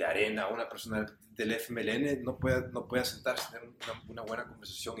de arena, una persona del FMLN no pueda sentarse y tener una buena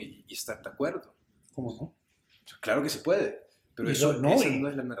conversación y estar de acuerdo. ¿Cómo no? Claro que se puede, pero esa no es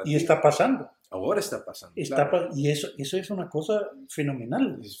la narrativa. Y está pasando. Ahora está pasando. Y eso es una cosa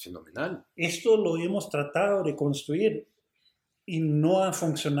fenomenal. Es fenomenal. Esto lo hemos tratado de construir y no ha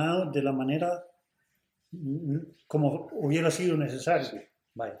funcionado de la manera como hubiera sido necesario. Sí.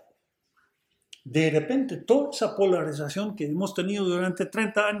 Vaya. De repente, toda esa polarización que hemos tenido durante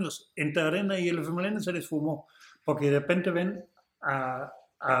 30 años entre Arena y el FMLN se les fumó, porque de repente ven a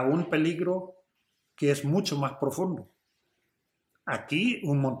un peligro que es mucho más profundo. Aquí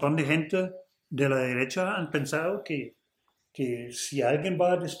un montón de gente de la derecha han pensado que si alguien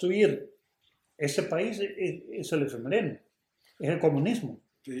va a destruir ese país es el FMLN, es el comunismo.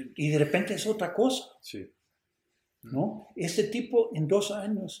 Sí. Y de repente es otra cosa. Sí. ¿No? Ese tipo en 2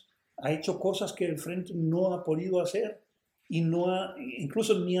 años ha hecho cosas que el Frente no ha podido hacer y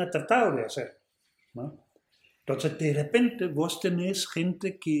incluso ni ha tratado de hacer, ¿no? Entonces, de repente vos tenés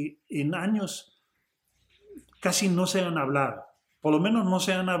gente que en años casi no se han hablado, por lo menos no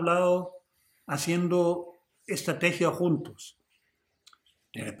se han hablado haciendo estrategia juntos.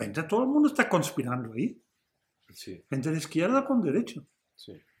 De repente todo el mundo está conspirando ahí. Sí. Gente de izquierda con derecha.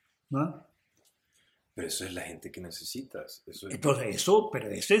 Sí. ¿No? Pero eso es la gente que necesitas. Entonces, pero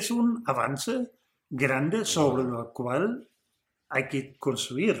ese es un avance grande sobre lo cual hay que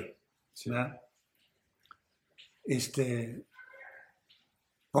construir. Sí. ¿No?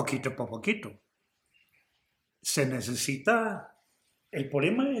 Poquito por poquito. Se necesita, el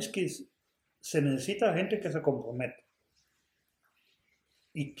problema es que se necesita gente que se comprometa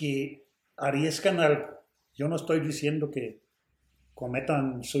y que arriesgan algo. Yo no estoy diciendo que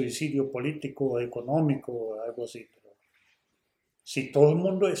cometan suicidio político o económico o algo así, pero si todo el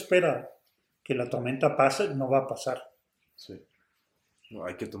mundo espera que la tormenta pase, no va a pasar. Sí. No,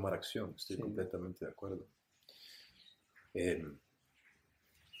 hay que tomar acción, estoy completamente de acuerdo.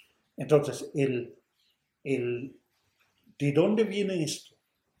 Entonces, ¿de dónde viene esto?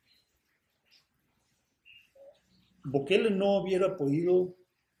 Bukele no hubiera podido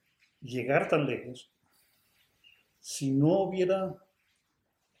llegar tan lejos si no hubiera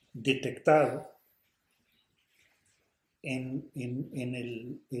detectado en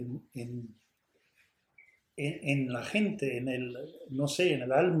la gente, no sé, en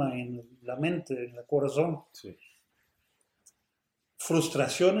el alma, en la mente, en el corazón, Sí.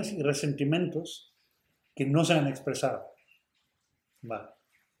 frustraciones y resentimientos que no se han expresado. Vale.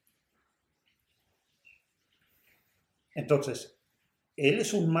 Entonces, él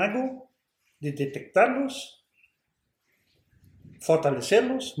es un mago de detectarlos,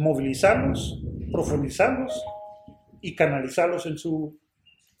 fortalecerlos, movilizarlos, profundizarlos y canalizarlos en su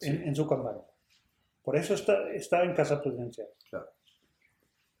campaña. Por eso está en casa presidencial. Claro.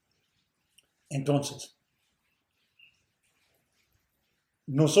 Entonces,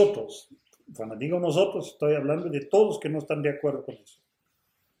 nosotros, cuando digo nosotros, estoy hablando de todos que no están de acuerdo con eso.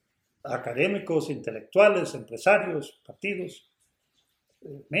 académicos, intelectuales, empresarios, partidos,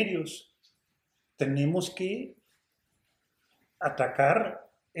 medios, tenemos que atacar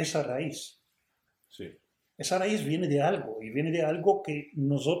esa raíz. Sí. Esa raíz viene de algo, y viene de algo que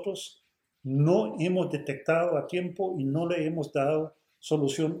nosotros no hemos detectado a tiempo y no le hemos dado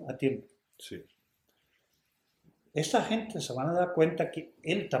solución a tiempo. Sí. Esta gente se van a dar cuenta que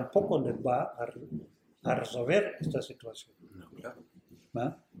él tampoco les va a resolver esta situación. No, claro.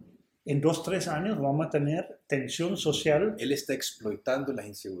 ¿Va? En 2, 3 años vamos a tener tensión social. Él está explotando las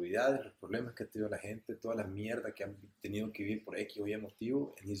inseguridades, los problemas que ha tenido la gente, toda la mierda que han tenido que vivir por X o Y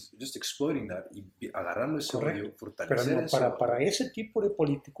motivo, and he's just exploiting that, y agarrando ese odio, fortalecer Pero no, eso. para ese tipo de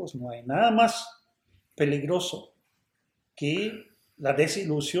políticos no hay nada más peligroso que la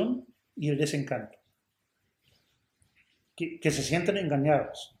desilusión y el desencanto. Que se sienten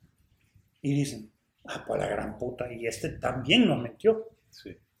engañados y dicen, pues la gran puta, y este también nos metió.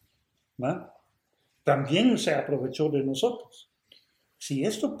 Sí. ¿Va? También se aprovechó de nosotros. Si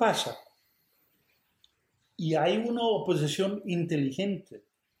esto pasa y hay una oposición inteligente,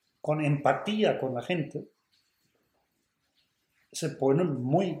 con empatía con la gente, se pone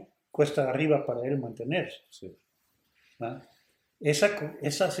muy cuesta arriba para él mantenerse. Sí. ¿Va?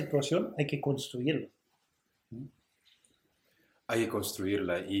 Esa situación hay que construirla. Hay que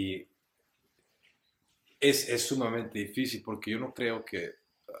construirla, y es sumamente difícil, porque yo no creo que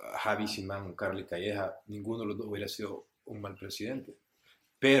Javi Simán o Carly Calleja, ninguno de los dos hubiera sido un mal presidente.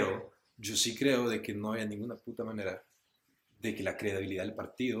 Pero yo sí creo de que no había ninguna puta manera de que la credibilidad del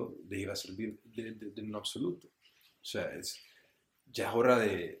partido le iba a servir de en absoluto. O sea, ya es hora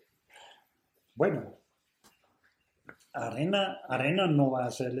de... Bueno, Arena no va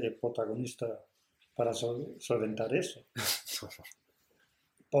a ser el protagonista para solventar eso.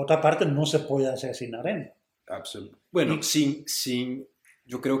 Por otra parte, no se puede hacer sin Arena. Bueno,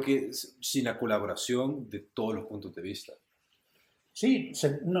 yo creo que sin la colaboración de todos los puntos de vista. Sí,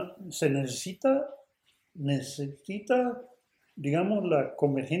 se necesita, digamos, la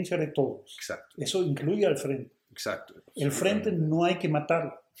convergencia de todos. Exacto. Eso incluye al frente. Exacto. El frente no hay que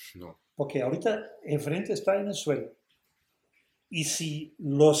matarlo. No. Porque ahorita el frente está en el suelo. Y si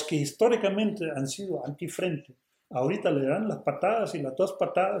los que históricamente han sido antifrente, ahorita le dan las patadas y las 2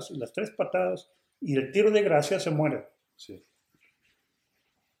 patadas y las 3 patadas y el tiro de gracia, se muere. Sí.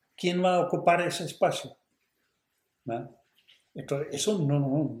 ¿Quién va a ocupar ese espacio? ¿No? Entonces, eso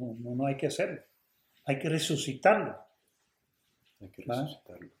no hay que hacerlo. Hay que resucitarlo. Hay que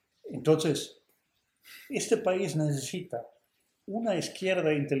resucitarlo. Entonces, este país necesita una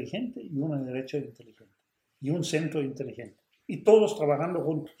izquierda inteligente y una derecha inteligente. Y un centro inteligente. Y todos trabajando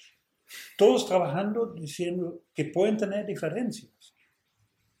juntos. Todos trabajando diciendo que pueden tener diferencias.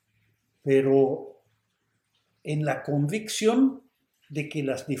 Pero en la convicción de que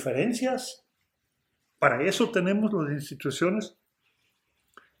las diferencias, para eso tenemos las instituciones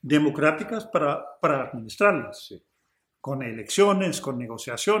democráticas para administrarlas, Sí. Con elecciones, con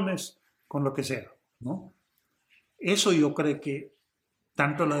negociaciones, con lo que sea, ¿no? Eso yo creo que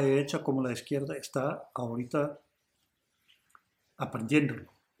tanto la derecha como la izquierda está ahorita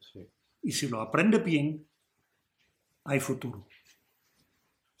aprendiéndolo. Sí. Y si lo aprende bien, hay futuro.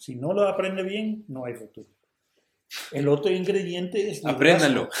 Si no lo aprende bien, no hay futuro. El otro ingrediente es liderazgo.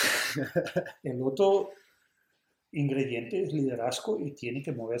 Apréndanlo. El otro ingrediente es liderazgo y tiene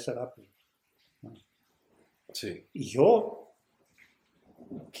que moverse rápido. Sí. Y yo,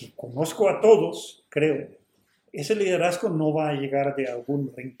 que conozco a todos, creo, ese liderazgo no va a llegar de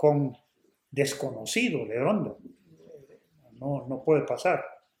algún rincón desconocido de onda. No puede pasar.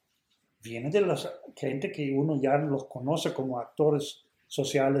 Viene de la gente que uno ya los conoce como actores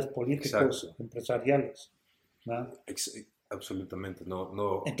sociales, políticos, Exacto. empresariales, ¿no? Absolutamente,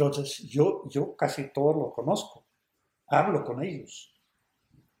 no. Entonces, yo casi todos los conozco. Hablo con ellos.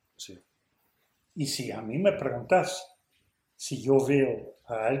 Sí. Y si a mí me preguntas si yo veo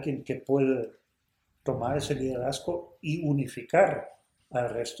a alguien que puede tomar ese liderazgo y unificar al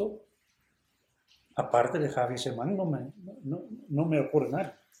resto, aparte de Javi Semán, no me ocurre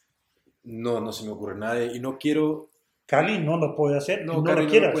nada. No se me ocurre nada, y no quiero... Cali no lo puede hacer, No, Carly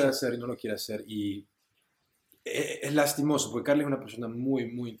no lo puede hacer y no lo quiere hacer, y es lastimoso, porque Carly es una persona muy,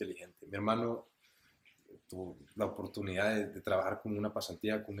 muy inteligente. Mi hermano tuvo la oportunidad de trabajar con una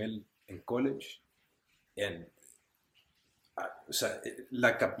pasantía con él en college, o sea,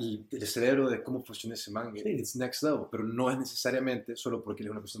 el cerebro de cómo funciona ese man, Sí. it's next level, pero no es necesariamente, solo porque él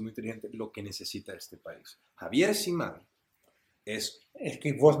es una persona muy inteligente, lo que necesita este país. Javier Simán es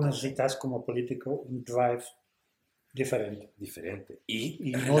que vos necesitas como político un drive diferente.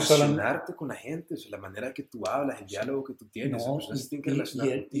 Y no relacionarte con la gente, o sea, la manera que tú hablas, el diálogo que tú tienes, No, las personas tienen que relacionar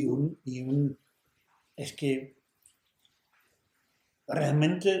contigo. Es que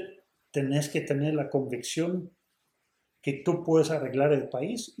realmente tenés que tener la convicción que tú puedes arreglar el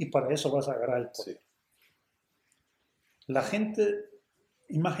país y para eso vas a agarrar el poder. Sí. La gente,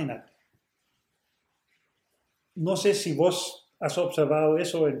 imagínate, no sé si vos has observado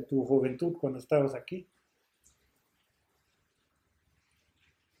eso en tu juventud cuando estabas aquí.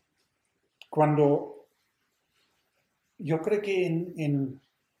 Cuando yo creo que en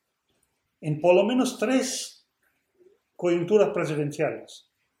por lo menos 3 coyunturas presidenciales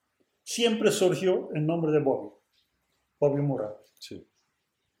siempre surgió el nombre de Bobby Mura. Sí.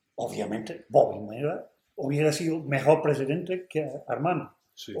 Obviamente, Bobby Mura hubiera sido mejor presidente que Armando.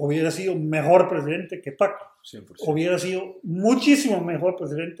 Sí. Hubiera sido mejor presidente que Paco. 100%. Hubiera sido muchísimo mejor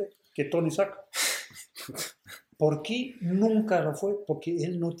presidente que Tony Saca. ¿Por qué nunca lo fue? Porque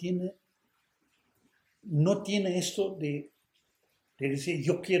él no tiene esto de decir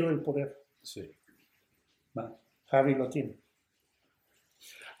yo quiero el poder. Sí. ¿Va? Javi lo tiene.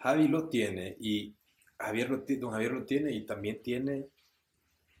 Javi lo tiene y don Javier lo tiene y también tiene,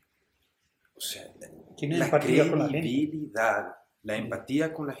 o sea, Tiene la empatía con la gente. credibilidad, la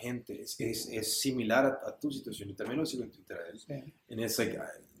empatía con la gente es similar a tu situación. Y también lo sigo en Twitter a él. Sí. Él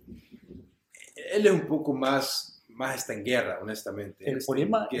es un poco más está en guerra, honestamente. El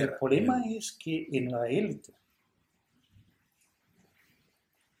problema es que en la élite,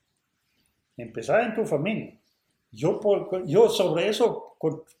 empezar en tu familia. Yo sobre eso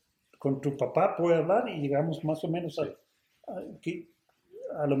con tu papá puedo hablar y llegamos más o menos a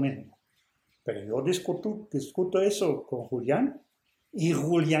lo mismo. Pero yo discuto eso con Julián y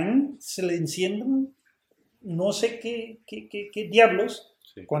Julián se le encienden no sé qué diablos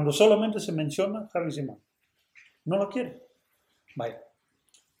cuando solamente se menciona Javi Simán. No lo quiere. Vaya.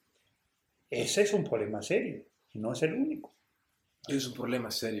 Ese es un problema serio y no es el único. Es un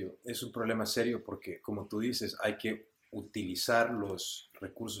problema serio porque, como tú dices, hay que utilizar los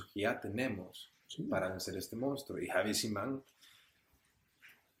recursos que ya tenemos para vencer este monstruo. Y Javi Simán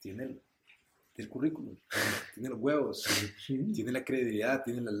tiene el currículum, tiene los huevos, tiene la credibilidad,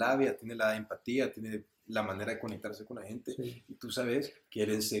 tiene la labia, tiene la empatía, tiene la manera de conectarse con la gente. Y tú sabes que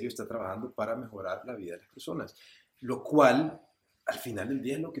él en serio está trabajando para mejorar la vida de las personas. Lo cual, al final del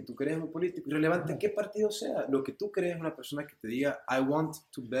día, es lo que tú crees en un político, irrelevante qué partido sea. Lo que tú crees en una persona que te diga, I want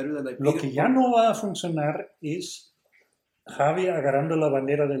to better the life. Lo que ya no va a funcionar es Javi agarrando la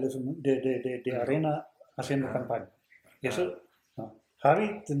bandera de arena haciendo campaña. Eso, no.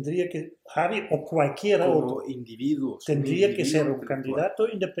 Javi o cualquiera como otro individuos, tendría que ser un candidato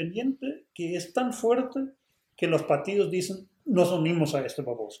independiente que es tan fuerte que los partidos dicen, nos unimos a este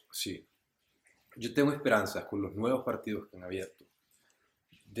baboso. Sí. Yo tengo esperanzas con los nuevos partidos que han abierto,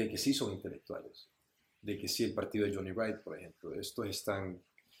 de que sí son intelectuales, de que sí el partido de Johnny Wright, por ejemplo,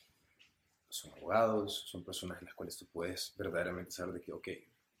 son abogados, son personas en las cuales tú puedes verdaderamente saber de que, ok,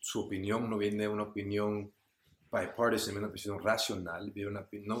 su opinión no viene de una opinión bipartisan, una opinión racional,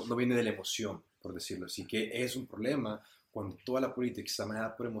 no viene de la emoción, por decirlo así, que es un problema cuando toda la política está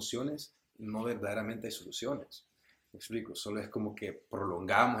manejada por emociones, no verdaderamente hay soluciones. Me explico, solo es como que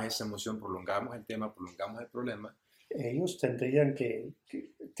prolongamos esa emoción, prolongamos el tema, prolongamos el problema. Ellos tendrían que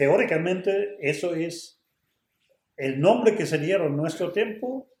teóricamente, eso es el nombre que se dieron en nuestro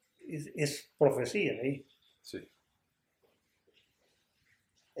tiempo, es profecía. ¿Eh? Sí.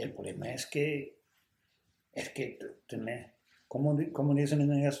 El problema es que como dicen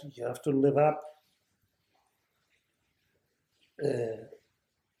en inglés, you have to live up.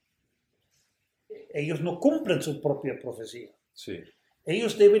 Ellos no cumplen su propia profecía. Sí.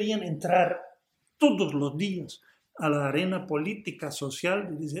 Ellos deberían entrar todos los días a la arena política,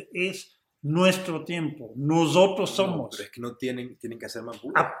 social, y decir, es nuestro tiempo, nosotros somos. No, pero es que no tienen que hacer más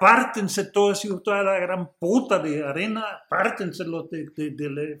burro. Apártense toda la gran puta de arena, apártense los de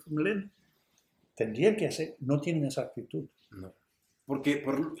tendrían que hacer, no tienen esa actitud. No, porque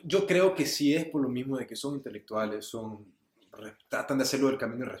yo creo que sí es por lo mismo de que son intelectuales, tratan de hacerlo del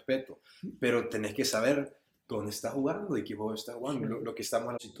camino del respeto, pero tenés que saber dónde estás jugando y qué juego estás jugando. Sí. Lo que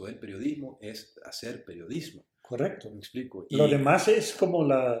estamos hablando del periodismo es hacer periodismo. Correcto. ¿Me explico? Lo demás es como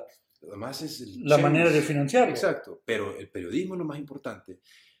la manera de financiarlo. Exacto, pero el periodismo es lo más importante.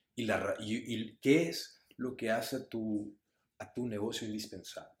 ¿Y qué es lo que hace a tu negocio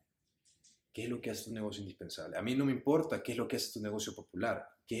indispensable? ¿Qué es lo que hace tu negocio indispensable? A mí no me importa qué es lo que hace tu negocio popular,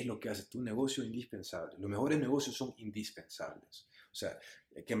 qué es lo que hace tu negocio indispensable. Los mejores negocios son indispensables. O sea,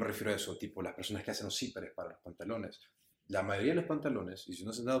 ¿qué me refiero a eso? Tipo, las personas que hacen los zíperes para los pantalones. La mayoría de los pantalones, y si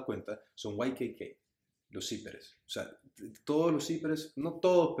no se han dado cuenta, son YKK. los zíperes. O sea, todos los zíperes, no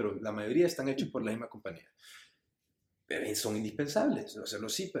todos, pero la mayoría están hechos por la misma compañía. Pero son indispensables, o sea,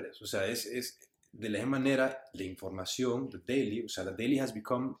 los zíperes. O sea, es de la misma manera la información, the daily, o sea, la daily has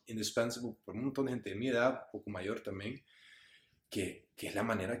become indispensable por un montón de gente de mi edad, un poco mayor también, que es la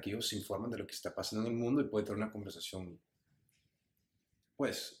manera que ellos se informan de lo que está pasando en el mundo y pueden tener una conversación,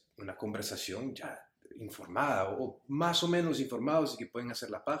 pues, una conversación ya informada o más o menos informados y que pueden hacer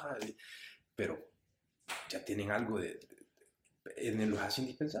la paja, pero ya tienen algo los hace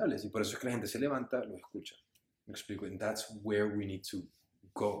indispensables y por eso es que la gente se levanta, los escucha. Me explico, and that's where we need to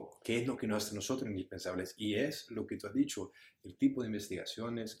go. ¿Qué es lo que nos hace nosotros indispensables? Y es lo que tú has dicho, el tipo de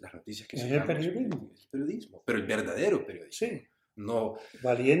investigaciones, las noticias que es el periodismo. El periodismo, pero el verdadero periodismo. Sí. No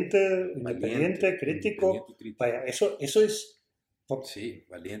valiente, independiente, crítico. Independiente y crítico. Vaya, eso es... Sí,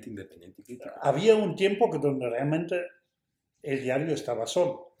 valiente, independiente y crítico. Había un tiempo donde realmente el diario estaba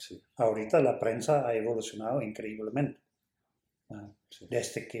solo. Sí. Ahorita la prensa ha evolucionado increíblemente. Sí.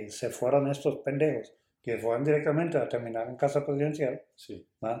 Desde que se fueron estos pendejos, que fueron directamente a terminar en casa presidencial, Sí.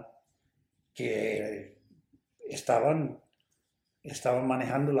 que estaban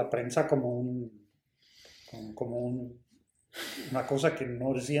manejando la prensa como una cosa que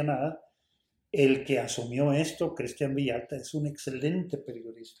no decía nada. El que asumió esto, Cristian Villalta, es un excelente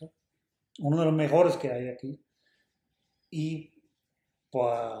periodista, uno de los mejores que hay aquí. Y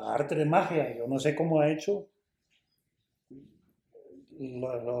por arte de magia, yo no sé cómo ha hecho,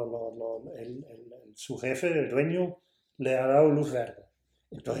 su jefe, el dueño, le ha dado luz verde.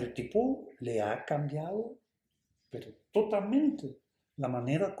 Entonces el tipo le ha cambiado, pero totalmente, la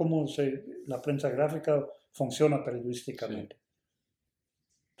manera como la prensa gráfica funciona periodísticamente. Sí.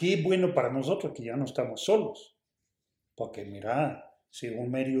 Qué bueno para nosotros que ya no estamos solos, porque mira, si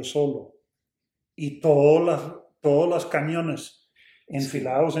un medio solo y todos los cañones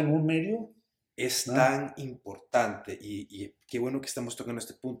enfilados en un medio, es tan importante y qué bueno que estamos tocando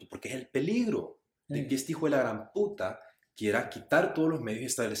este punto, porque es el peligro de que este hijo de la gran puta quiera quitar todos los medios y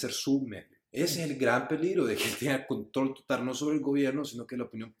establecer su medio. Ese es el gran peligro de que él tenga control total no sobre el gobierno, sino que la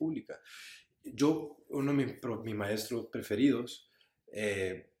opinión pública. Uno de mis maestros preferidos,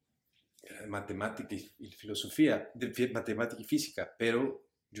 matemática y filosofía, matemática y física, pero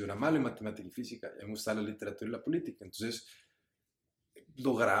yo era malo en matemática y física, me gustaba la literatura y la política, entonces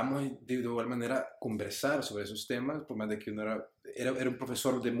logramos de igual manera conversar sobre esos temas, por más de que uno era un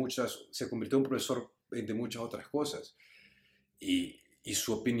profesor se convirtió en un profesor de muchas otras cosas, y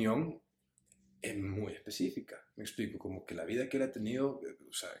su opinión es muy específica, me explico, como que la vida que él ha tenido,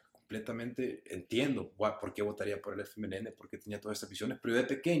 o sea, completamente entiendo por qué votaría por el FMLN, por qué tenía todas estas visiones, pero yo de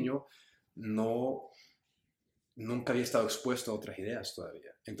pequeño nunca había estado expuesto a otras ideas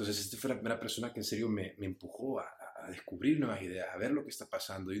todavía. Entonces, esta fue la primera persona que en serio me empujó a descubrir nuevas ideas, a ver lo que está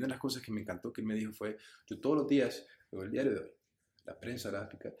pasando. Y una de las cosas que me encantó que él me dijo fue, yo todos los días veo el diario de hoy, la prensa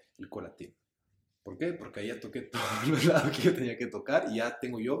gráfica, el Colatín. ¿Por qué? Porque ahí ya toqué todos los lados que yo tenía que tocar y ya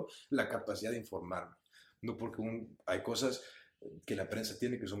tengo yo la capacidad de informarme. No porque hay cosas que la prensa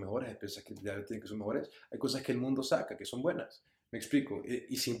tiene que son mejores, hay cosas que el diario tiene que son mejores, hay cosas que el mundo saca que son buenas. Me explico.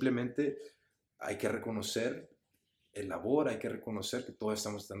 Y simplemente hay que reconocer el labor, hay que reconocer que todos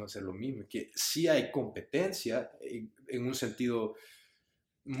estamos tratando de hacer lo mismo, que sí hay competencia en un sentido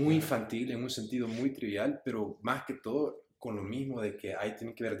muy infantil, en un sentido muy trivial, pero más que todo con lo mismo de que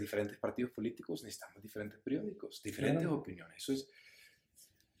tienen que haber diferentes partidos políticos, necesitamos diferentes periódicos, diferentes opiniones. Eso es,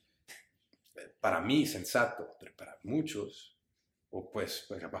 para mí, sensato, pero para muchos, o pues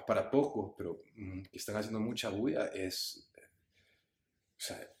capaz para pocos, pero que están haciendo mucha bulla, es, o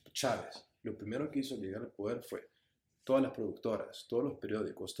sea, Chávez, lo primero que hizo al llegar al poder fue todas las productoras, todos los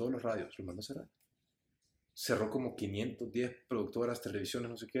periódicos, todos los radios, los mandó a cerrar. Cerró como 510 productoras,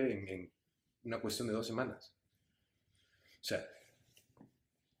 televisiones, no sé qué, en una cuestión de 2 semanas. O sea,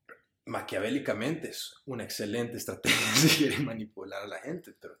 maquiavélicamente es una excelente estrategia si quieres manipular a la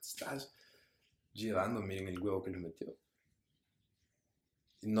gente, pero te estás llevando, miren el huevo que le metió.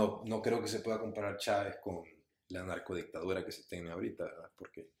 No creo que se pueda comparar Chávez con la narcodictadura que se tiene ahorita, ¿verdad?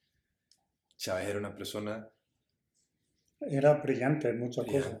 Porque Chávez era una persona... Era brillante en muchas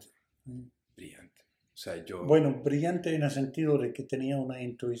cosas. Brillante. O sea, bueno, brillante en el sentido de que tenía una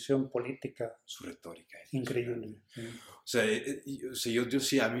intuición política. Su retórica. Increíble. O sea, yo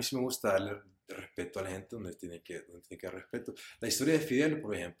sí, a mí sí me gusta darle respeto a la gente donde tiene que dar respeto. La historia de Fidel,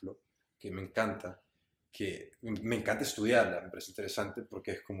 por ejemplo, que me encanta estudiarla, me parece interesante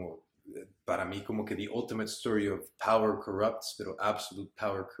porque es como, para mí, como que the ultimate story of power corrupts, pero absolute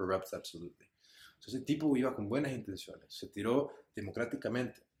power corrupts absolutely. Entonces, ese tipo iba con buenas intenciones, se tiró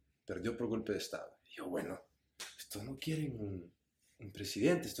democráticamente, perdió por golpe de Estado. Y yo, bueno, estos no quieren un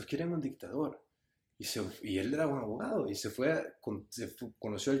presidente, estos quieren un dictador. Y él era un abogado y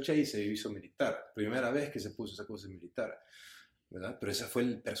conoció al Che y se hizo militar. Primera vez que se puso esa cosa militar, ¿verdad? Pero ese fue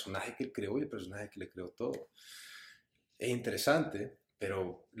el personaje que él creó y el personaje que le creó todo. Es interesante,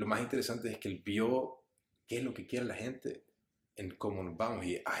 pero lo más interesante es que él vio qué es lo que quiere la gente en cómo nos vamos.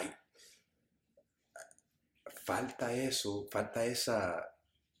 Y, ay, falta eso, falta ese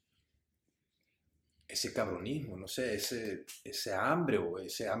cabronismo, no sé, ese hambre o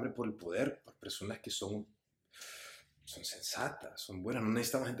ese hambre por el poder, por personas que son sensatas, son buenas. No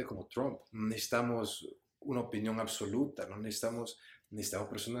necesitamos gente como Trump, no necesitamos una opinión absoluta, no necesitamos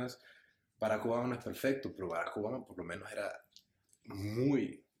personas. Barack Obama no es perfecto, pero Barack Obama por lo menos era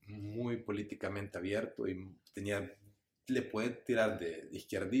muy, muy políticamente abierto y le puedes tirar de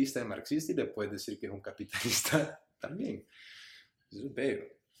izquierdista, de marxista y le puedes decir que es un capitalista también. Eso es bello.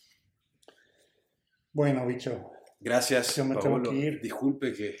 Bueno, bicho. Gracias, Yo me Paolo. tengo que ir.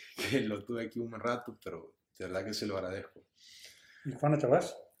 Disculpe que lo tuve aquí un rato, pero de verdad que se lo agradezco. ¿Y cuándo te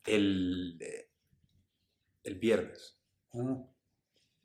vas? El viernes. Ah.